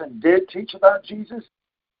repentance and did teach about Jesus,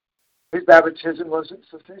 his baptism wasn't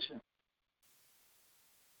sufficient.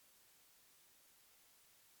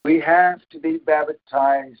 We have to be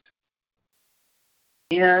baptized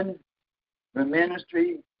in the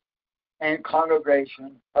ministry and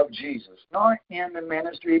congregation of Jesus, not in the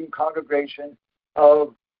ministry and congregation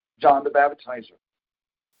of John the Baptizer,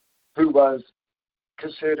 who was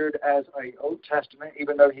considered as an Old Testament,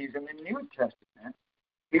 even though he's in the New Testament,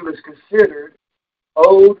 he was considered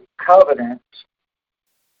Old Covenant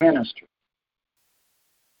ministry,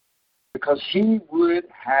 because he would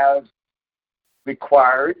have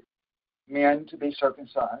required men to be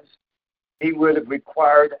circumcised. He would have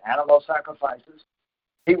required animal sacrifices.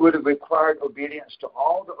 He would have required obedience to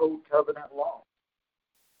all the Old Covenant law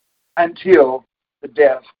until the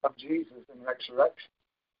death of Jesus and resurrection.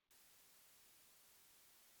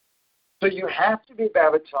 So you have to be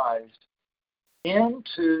baptized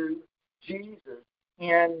into Jesus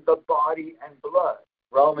in the body and blood.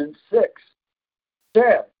 Romans 6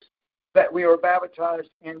 says that we were baptized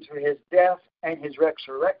into his death and his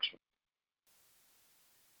resurrection.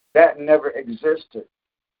 That never existed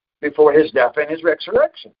before his death and his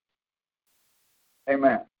resurrection.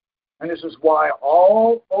 Amen. And this is why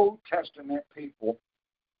all Old Testament people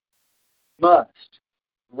must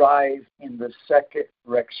rise in the second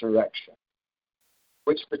resurrection,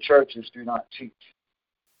 which the churches do not teach.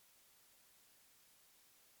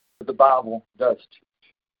 But the Bible does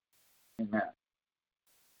teach. Amen.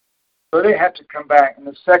 So they have to come back in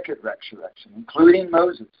the second resurrection, including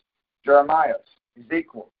Moses, Jeremiah,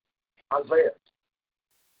 Ezekiel, Isaiah.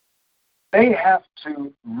 They have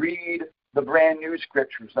to read the brand new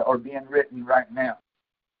scriptures that are being written right now,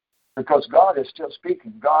 because God is still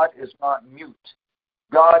speaking. God is not mute.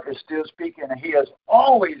 God is still speaking, and he has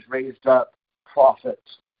always raised up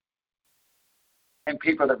prophets and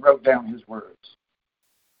people that wrote down his words.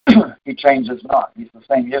 He changes not. He's the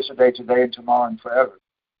same yesterday, today, and tomorrow, and forever.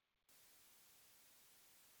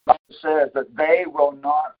 God says that they will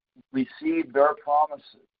not receive their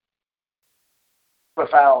promises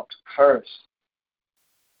without first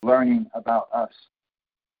learning about us.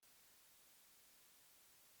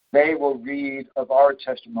 They will read of our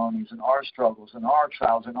testimonies and our struggles and our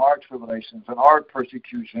trials and our tribulations and our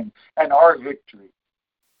persecution and our victory,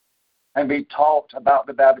 and be taught about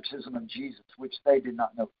the baptism of Jesus, which they did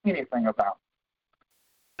not know anything about.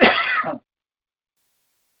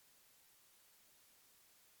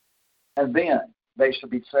 And then they shall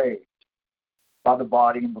be saved by the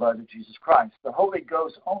body and blood of Jesus Christ. The Holy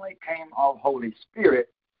Ghost only came, of Holy Spirit,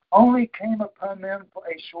 only came upon them for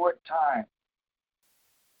a short time.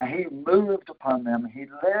 And he moved upon them, he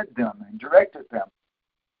led them and directed them.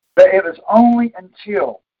 But it was only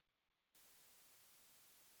until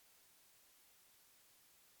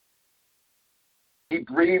he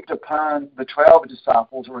breathed upon the 12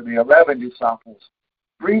 disciples, or the 11 disciples,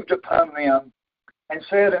 breathed upon them and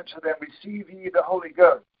said unto them, receive ye the Holy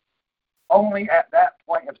Ghost. Only at that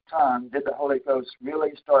point of time did the Holy Ghost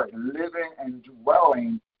really start living and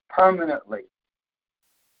dwelling permanently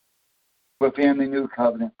within the new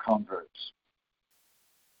covenant converts.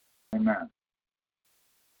 Amen.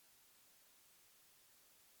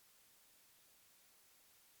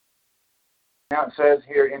 Now it says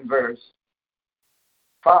here in verse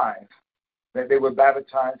 5, that they were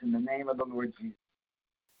baptized in the name of the Lord Jesus.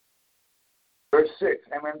 Verse 6,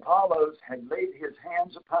 and when Apollos had laid his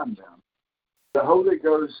hands upon them, the Holy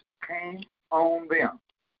Ghost came on them,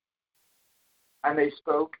 and they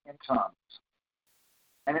spoke in tongues.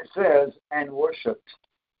 And it says, and worshipped,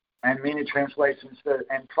 and many translations said,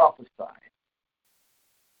 and prophesied.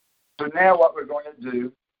 So now what we're going to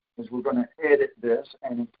do is we're going to edit this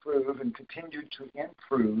and improve and continue to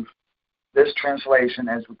improve this translation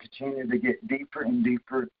as we continue to get deeper and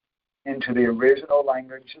deeper into the original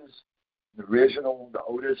languages, the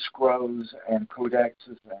oldest scrolls and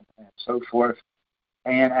codexes and so forth.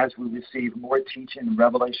 And as we receive more teaching and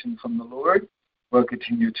revelation from the Lord, we'll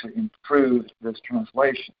continue to improve this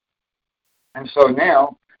translation. And so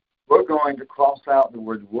now we're going to cross out the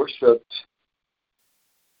word worshipped,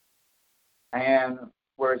 and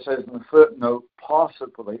where it says in the footnote,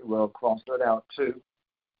 possibly, we'll cross that out too.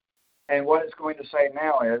 And what it's going to say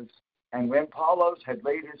now is, and when Apollos had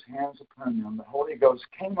laid his hands upon them, the Holy Ghost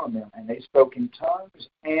came on them, and they spoke in tongues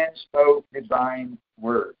and spoke divine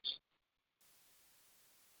words.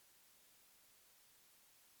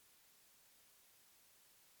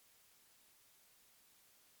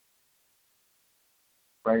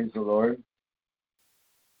 Praise the Lord.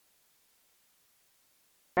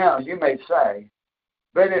 Now, you may say,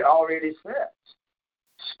 but it already says,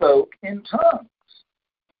 spoke in tongues.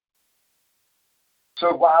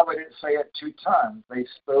 So why would it say it 2 times? They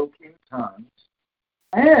spoke in tongues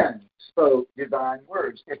and spoke divine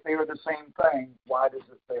words. If they were the same thing, why does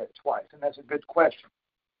it say it twice? And that's a good question.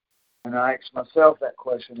 And I ask myself that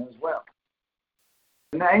question as well.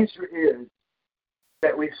 And the answer is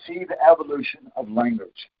that we see the evolution of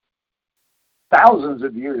language. Thousands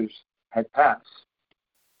of years had passed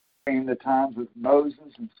between the times of Moses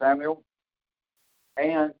and Samuel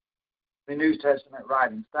and the New Testament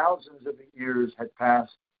writings. Thousands of years had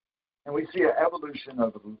passed, and we see an evolution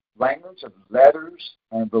of language, of letters,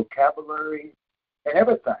 and vocabulary, and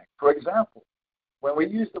everything. For example, when we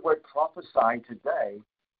use the word prophesy today,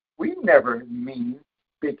 we never mean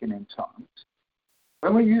speaking in tongues.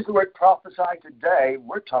 When we use the word prophesy today,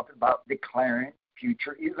 we're talking about declaring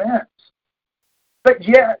future events. But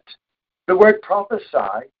yet, the word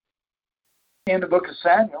prophesy in the book of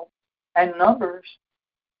Samuel and Numbers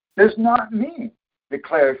does not mean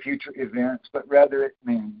declare future events, but rather it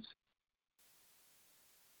means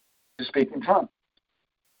to speak in tongues.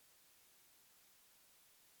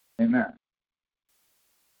 Amen.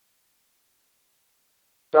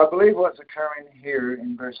 So I believe what's occurring here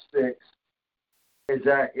in verse 6 is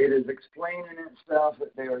that it is explaining itself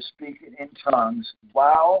that they are speaking in tongues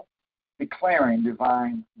while declaring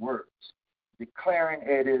divine words. Declaring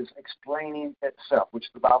it is explaining itself, which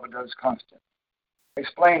the Bible does constantly.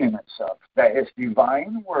 Explaining itself, that it's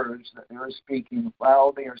divine words that they are speaking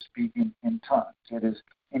while they are speaking in tongues. It is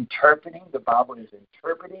interpreting, the Bible is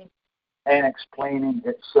interpreting and explaining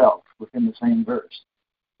itself within the same verse,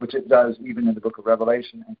 which it does even in the book of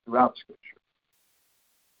Revelation and throughout Scripture.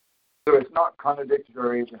 So it's not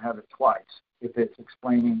contradictory to have it twice if it's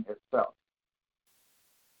explaining itself.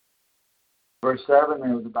 Verse 7,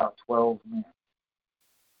 there was about 12 men.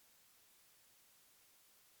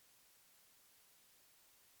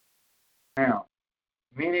 Now,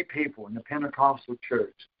 many people in the Pentecostal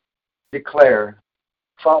church declare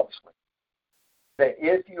falsely that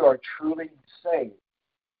if you are truly saved,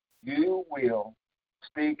 you will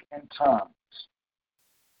speak in tongues.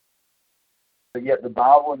 But yet the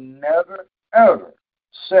Bible never, ever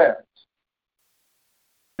says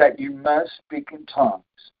that you must speak in tongues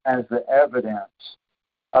as the evidence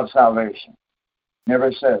of salvation.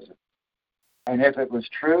 Never says it. And if it was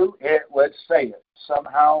true, it would say it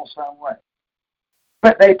somehow, some way.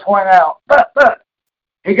 But they point out, but,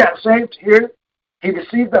 he got saved here, he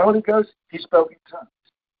received the Holy Ghost, he spoke in tongues.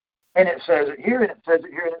 And it says it here, and it says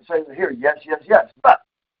it here, and it says it here. Yes, yes, yes. But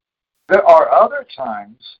there are other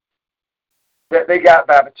times that they got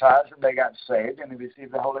baptized and they got saved and they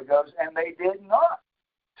received the Holy Ghost, and they did not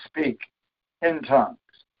speak in tongues.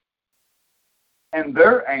 And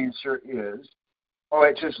their answer is,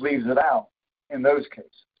 it just leaves it out in those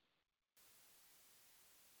cases.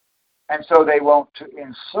 And so they want to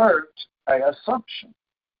insert an assumption,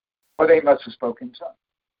 or they must have spoken in tongues.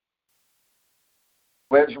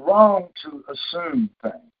 Well, it's wrong to assume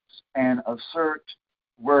things and assert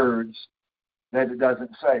words that it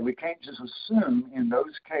doesn't say. We can't just assume in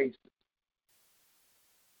those cases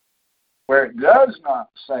where it does not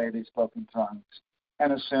say they spoke in tongues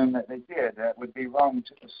and assume that they did. That would be wrong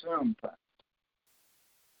to assume things.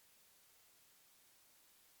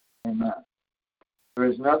 Amen. There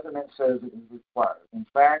is nothing that says it is required. In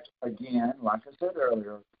fact, again, like I said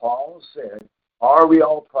earlier, Paul said, are we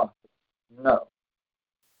all prophets? No.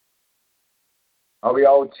 Are we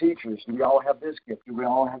all teachers? Do we all have this gift? Do we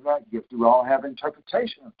all have that gift? Do we all have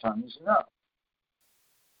interpretation of tongues? No.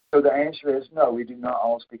 So the answer is no, we do not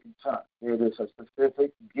all speak in tongues. It is a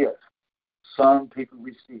specific gift. Some people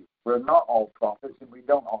receive. We're not all prophets, and we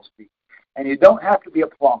don't all speak. And you don't have to be a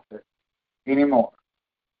prophet anymore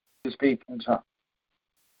to speak in tongues.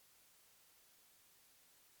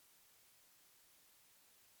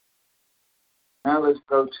 Now let's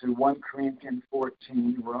go to 1 Corinthians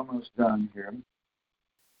 14. We're almost done here.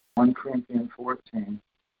 1 Corinthians 14.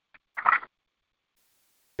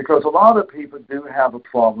 Because a lot of people do have a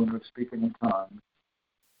problem with speaking in tongues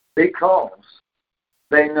because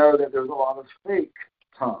they know that there's a lot of fake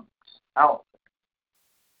tongues out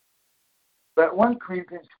there. But 1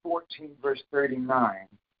 Corinthians 14, verse 39,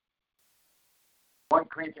 1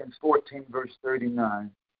 Corinthians 14, verse 39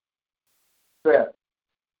 says,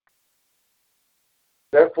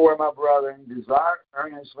 therefore, my brethren, desire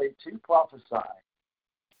earnestly to prophesy,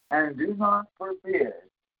 and do not forbid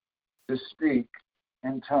to speak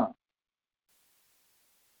in tongues.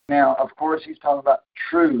 Now, of course, he's talking about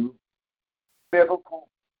true, biblical,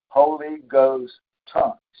 Holy Ghost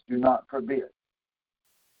tongues. Do not forbid.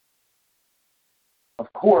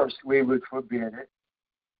 Of course, we would forbid it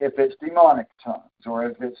if it's demonic tongues or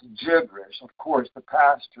if it's gibberish. Of course, the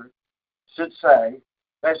pastor should say,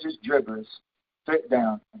 that's just gibberish. Sit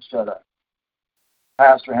down and shut up.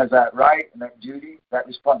 Pastor has that right and that duty, that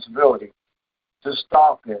responsibility to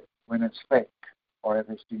stop it when it's fake or if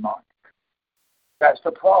it's demonic. That's the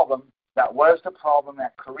problem. That was the problem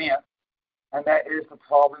at Corinth, and that is the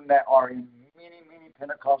problem that are in many, many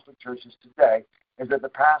Pentecostal churches today, is that the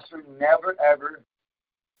pastor never, ever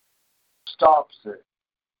stops it,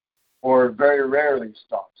 or very rarely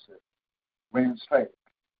stops it when it's fake,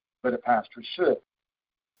 but a pastor should.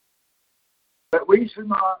 But we should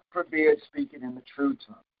not forbid speaking in the true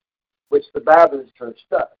tongue, which the Baptist church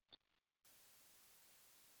does.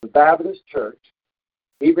 The Baptist church,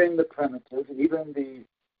 even the primitive, even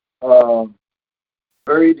the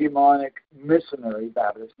very demonic missionary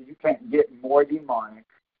Baptist, you can't get more demonic.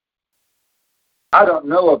 I don't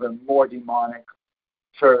know of a more demonic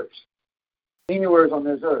church anywhere on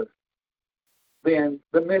this earth than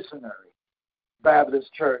the missionary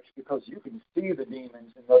Baptist church, because you can see the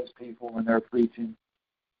demons in those people when they're preaching.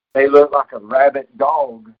 They look like a rabid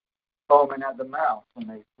dog foaming at the mouth when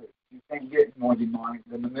they preach. You can't get more demonic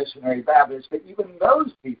than the missionary Baptist, but even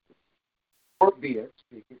those people forbid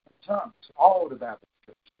speaking in tongues. All the Baptist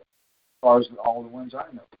churches, as far as all the ones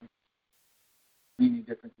I know. Many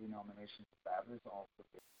different denominations of Baptists all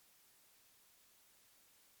forbid.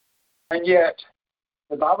 And yet,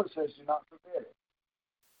 the Bible says do not forbid it.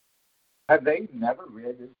 Have they never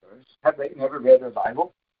read this verse? Have they never read their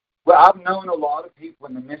Bible? Well, I've known a lot of people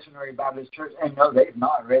in the Missionary Baptist Church, and no, they've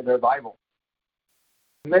not read their Bible.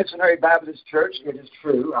 The Missionary Baptist Church, it is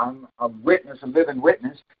true, I'm a witness, a living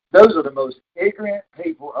witness. Those are the most ignorant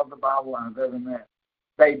people of the Bible I've ever met.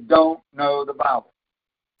 They don't know the Bible.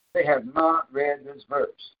 They have not read this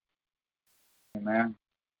verse. Amen.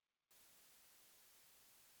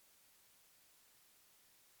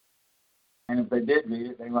 And if they did read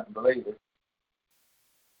it, they wouldn't believe it.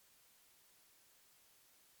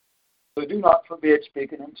 So do not forbid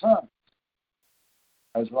speaking in tongues,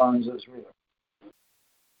 as long as it's real.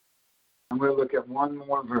 And we'll look at one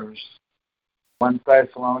more verse, 1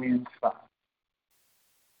 Thessalonians 5.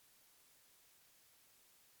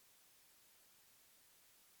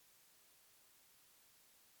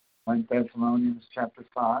 1 Thessalonians chapter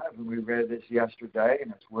 5, and we read this yesterday,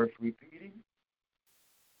 and it's worth repeating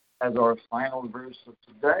as our final verse of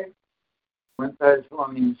today. 1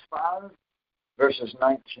 Thessalonians 5, verses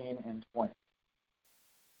 19 and 20.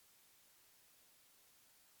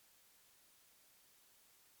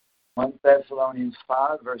 One Thessalonians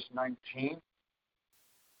 5, verse 19.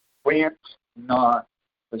 Quench not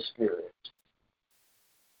the Spirit.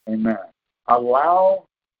 Amen. Allow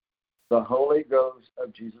the Holy Ghost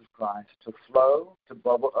of Jesus Christ to flow, to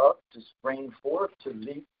bubble up, to spring forth, to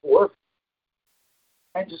leap forth,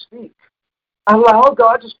 and to speak. Allow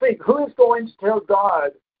God to speak. Who is going to tell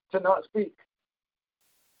God to not speak?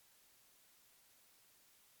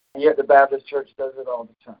 And yet the Baptist church does it all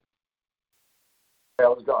the time.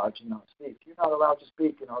 Tells God to not speak. You're not allowed to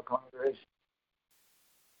speak in our congregation.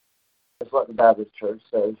 That's what the Baptist church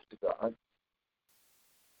says to God.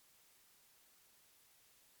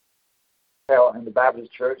 And the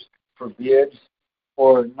Baptist church forbids,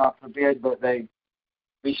 or not forbid, but they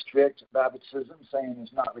restrict baptism, saying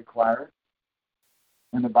it's not required.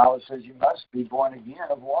 And the Bible says you must be born again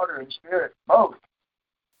of water and spirit, both.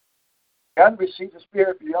 You got to receive the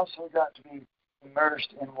Spirit, but you also got to be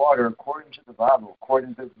immersed in water according to the Bible,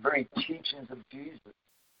 according to the very teachings of Jesus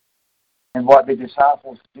and what the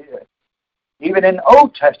disciples did. Even in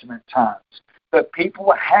Old Testament times, the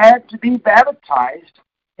people had to be baptized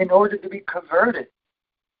in order to be converted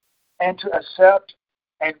and to accept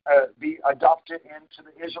and be adopted into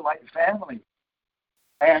the Israelite family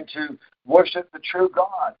and to worship the true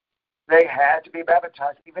God. They had to be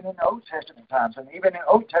baptized even in Old Testament times. And even in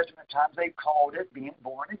Old Testament times, they called it being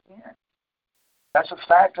born again. That's a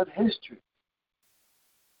fact of history.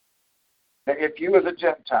 That if you was a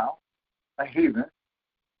Gentile, a heathen,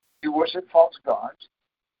 you worship false gods,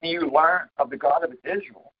 and you learn of the God of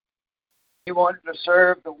Israel, you wanted to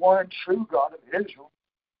serve the one true God of Israel,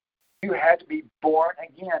 you had to be born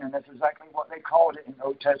again. And that's exactly what they called it in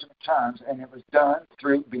Old Testament times. And it was done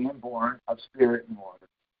through being born of spirit and water.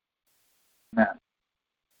 Amen.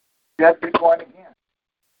 You have to be born again.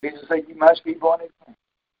 Jesus said you must be born again.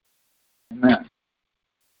 Amen.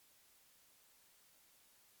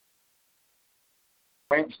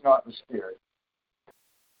 Quench not the Spirit.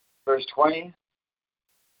 Verse 20,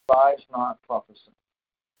 despise not prophecy.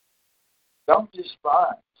 Don't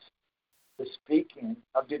despise the speaking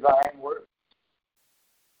of divine words.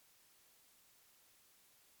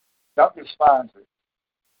 Don't despise it,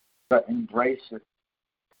 but embrace it.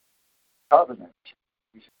 Covenant.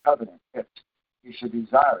 You should covenant it. You should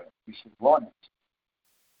desire it. You should want it.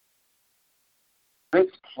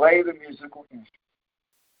 Let's play the musical instrument.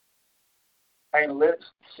 And let's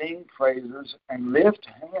sing praises and lift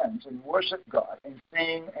hands and worship God and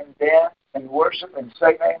sing and dance and worship and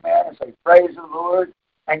say amen and say praise the Lord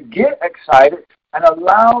and get excited and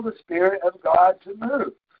allow the Spirit of God to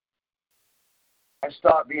move. And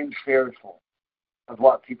stop being fearful of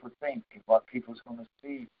what people think and what people's going to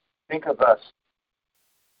see. Think of us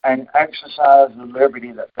and exercise the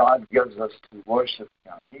liberty that God gives us to worship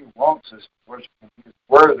Him. He wants us to worship Him. He is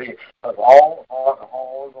worthy of all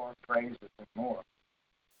of our praises and more.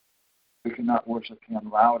 We cannot worship Him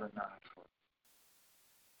loud enough or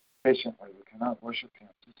efficiently. We cannot worship Him.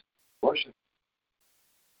 Just worship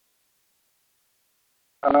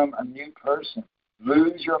Him. Become a new person.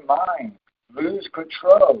 Lose your mind. Lose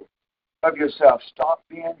control of yourself. Stop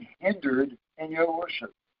being hindered in your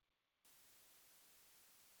worship.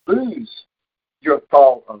 Lose your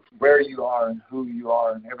thought of where you are and who you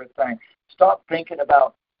are and everything. Stop thinking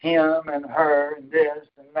about him and her and this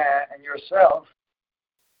and that and yourself,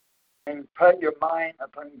 and put your mind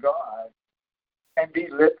upon God and be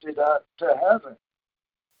lifted up to heaven.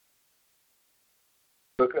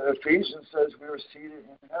 Look at Ephesians says we are seated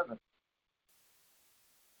in heaven.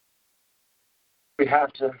 We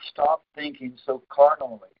have to stop thinking so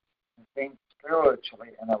carnally and think spiritually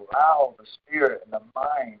and allow the Spirit and the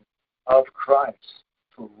mind of Christ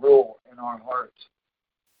to rule in our hearts.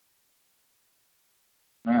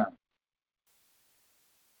 Amen.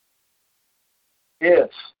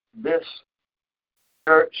 If this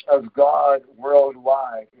Church of God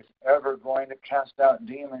worldwide is ever going to cast out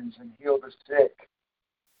demons and heal the sick,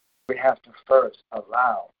 we have to first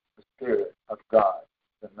allow the Spirit of God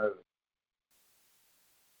to move.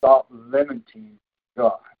 Stop limiting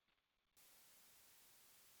God.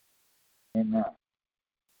 Amen.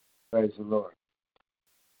 Praise the Lord.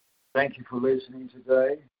 Thank you for listening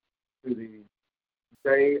today to the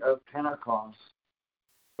day of Pentecost.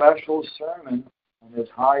 Special sermon on this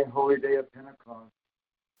high holy day of Pentecost.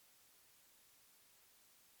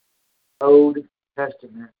 Old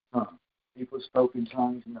Testament tongue. People spoke in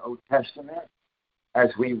tongues in the Old Testament, as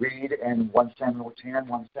we read in 1 Samuel 10,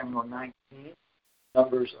 1 Samuel 19,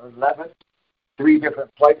 Numbers 11, 3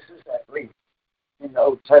 different places at least in the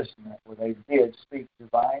Old Testament where they did speak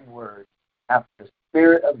divine words after the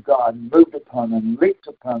Spirit of God moved upon them, leaped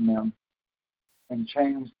upon them, and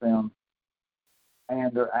changed them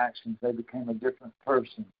and their actions. They became a different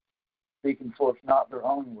person, speaking forth not their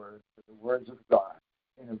own words, but the words of God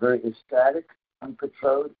in a very ecstatic,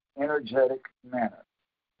 uncontrolled, energetic manner.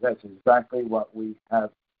 That's exactly what we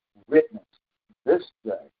have witnessed this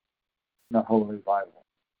day in the Holy Bible.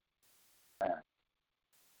 Amen.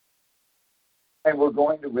 And we're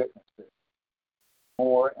going to witness it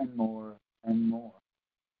more and more and more.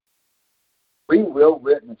 We will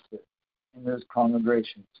witness it in this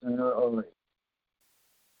congregation sooner or later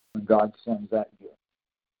when God sends that gift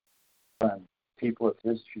from people of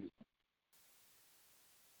His choosing.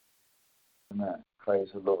 Amen. Praise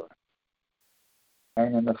the Lord.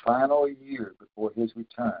 And in the final year before His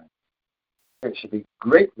return, it should be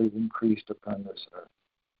greatly increased upon this earth.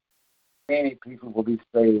 Many people will be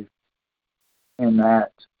saved in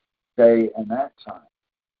that day and that time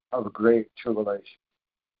of great tribulation.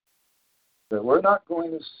 That we're not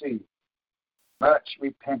going to see much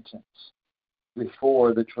repentance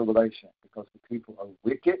before the tribulation because the people are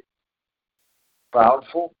wicked,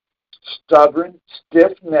 proudful, stubborn,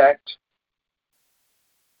 stiff-necked,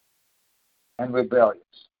 and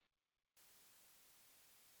rebellious.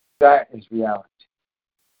 That is reality.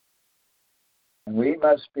 And we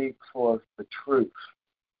must speak forth the truth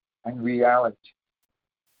and reality.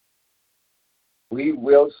 We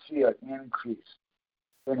will see an increase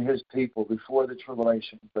in his people before the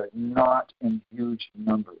tribulation, but not in huge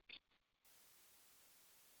numbers.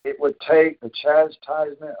 It would take the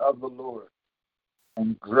chastisement of the Lord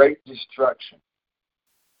and great destruction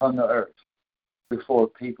on the earth before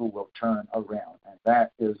people will turn around. And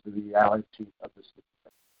that is the reality of the situation.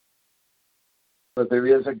 But there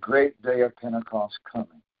is a great day of Pentecost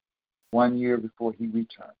coming, 1 year before he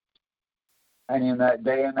returns. And in that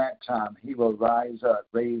day and that time, he will raise up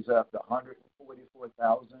the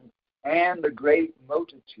 144,000 and the great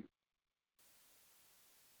multitude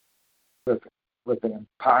with the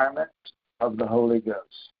empowerment of the Holy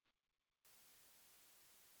Ghost.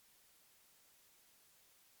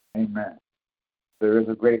 Amen. There is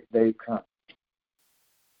a great day coming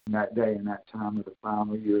in that day and that time of the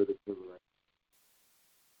final year of the tribulation.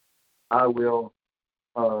 I will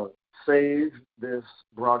save this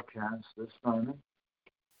broadcast, this sermon,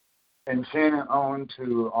 and send it on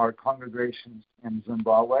to our congregations in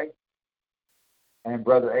Zimbabwe. And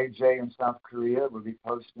Brother AJ in South Korea will be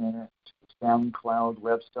posting it to the SoundCloud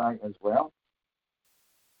website as well.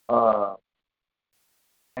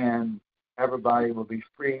 And everybody will be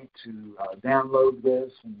free to download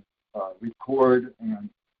this and record and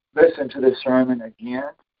listen to this sermon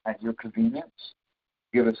again at your convenience.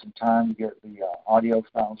 Give us some time to get the audio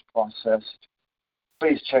files processed.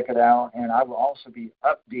 Please check it out. And I will also be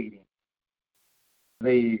updating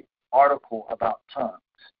the article about tongues.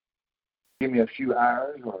 Give me a few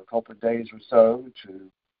hours or a couple of days or so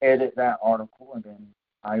to edit that article, and then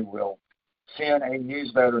I will send a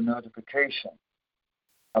newsletter notification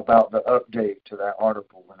about the update to that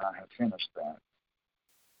article when I have finished that.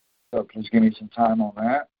 So please give me some time on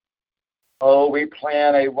that. Oh, we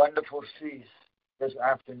plan a wonderful feast this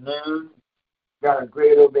afternoon. Got a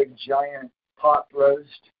great old big giant pot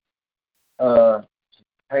roast,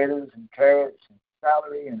 potatoes and carrots and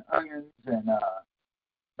celery and onions and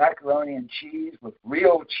macaroni and cheese with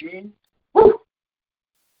real cheese. Woo!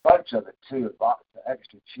 Bunch of it too, lots of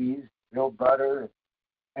extra cheese, real butter,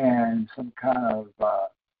 and some kind of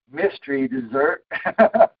mystery dessert.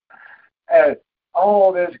 And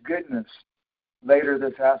all this goodness later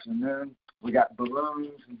this afternoon. We got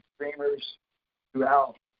balloons and streamers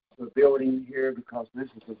throughout the building here because this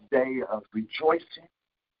is a day of rejoicing,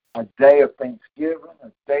 a day of thanksgiving,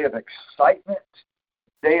 a day of excitement,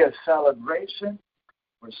 a day of celebration.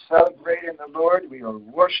 We're celebrating the Lord. We are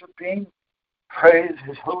worshiping. Praise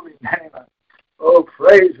his holy name. Oh,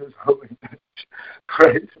 praise his holy name.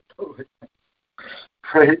 Praise his holy name.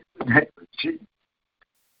 Praise the name of Jesus.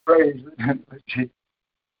 Praise the name of Jesus.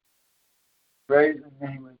 Praise the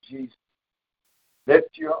name of Jesus.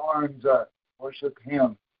 Lift your arms up. Worship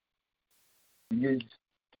him. And you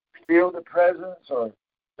feel the presence, or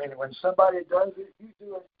when somebody does it, you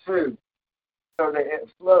do it too, so that it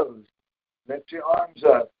flows. Lift your arms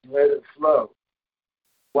up and let it flow.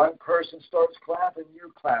 One person starts clapping,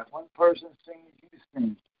 you clap. One person sings, you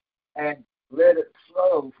sing. And let it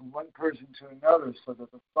flow from one person to another so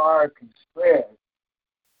that the fire can spread.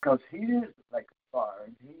 Because he is like a fire,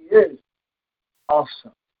 and he is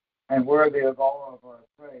awesome and worthy of all of our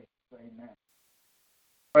praise. Amen.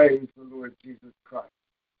 Praise the Lord Jesus Christ.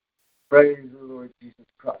 Praise the Lord Jesus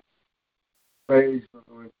Christ. Praise the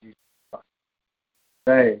Lord Jesus Christ.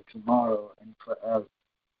 Today, tomorrow, and forever,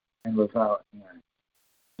 and without end.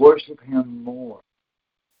 Worship him more.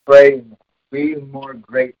 Pray more. Be more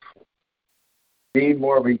grateful. Be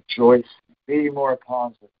more rejoicing. Be more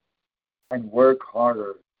positive. And work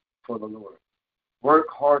harder for the Lord. Work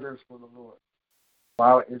harder for the Lord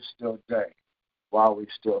while it is still day, while we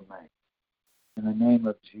still may. In the name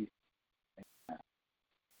of Jesus. Amen.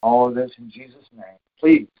 All of this in Jesus' name.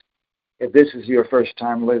 Please, if this is your first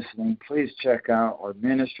time listening, please check out our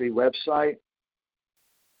ministry website,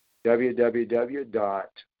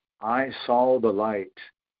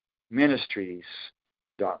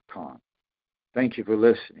 www.isawthelightministries.com. Thank you for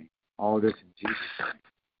listening. All of this in Jesus' name.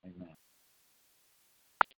 Amen.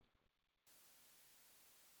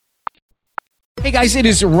 Hey guys, it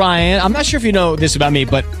is Ryan. I'm not sure if you know this about me,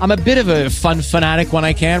 but I'm a bit of a fun fanatic when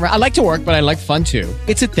I can. I like to work, but I like fun too.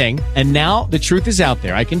 It's a thing. And now the truth is out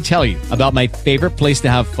there. I can tell you about my favorite place to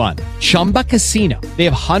have fun. Chumba Casino. They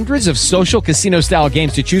have hundreds of social casino style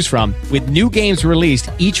games to choose from with new games released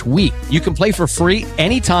each week. You can play for free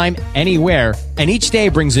anytime, anywhere. And each day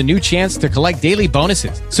brings a new chance to collect daily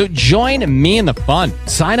bonuses. So join me in the fun.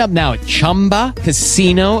 Sign up now at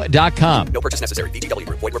ChumbaCasino.com. No purchase necessary. VGW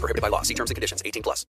Group. Void where prohibited by law. See terms and conditions. 18+.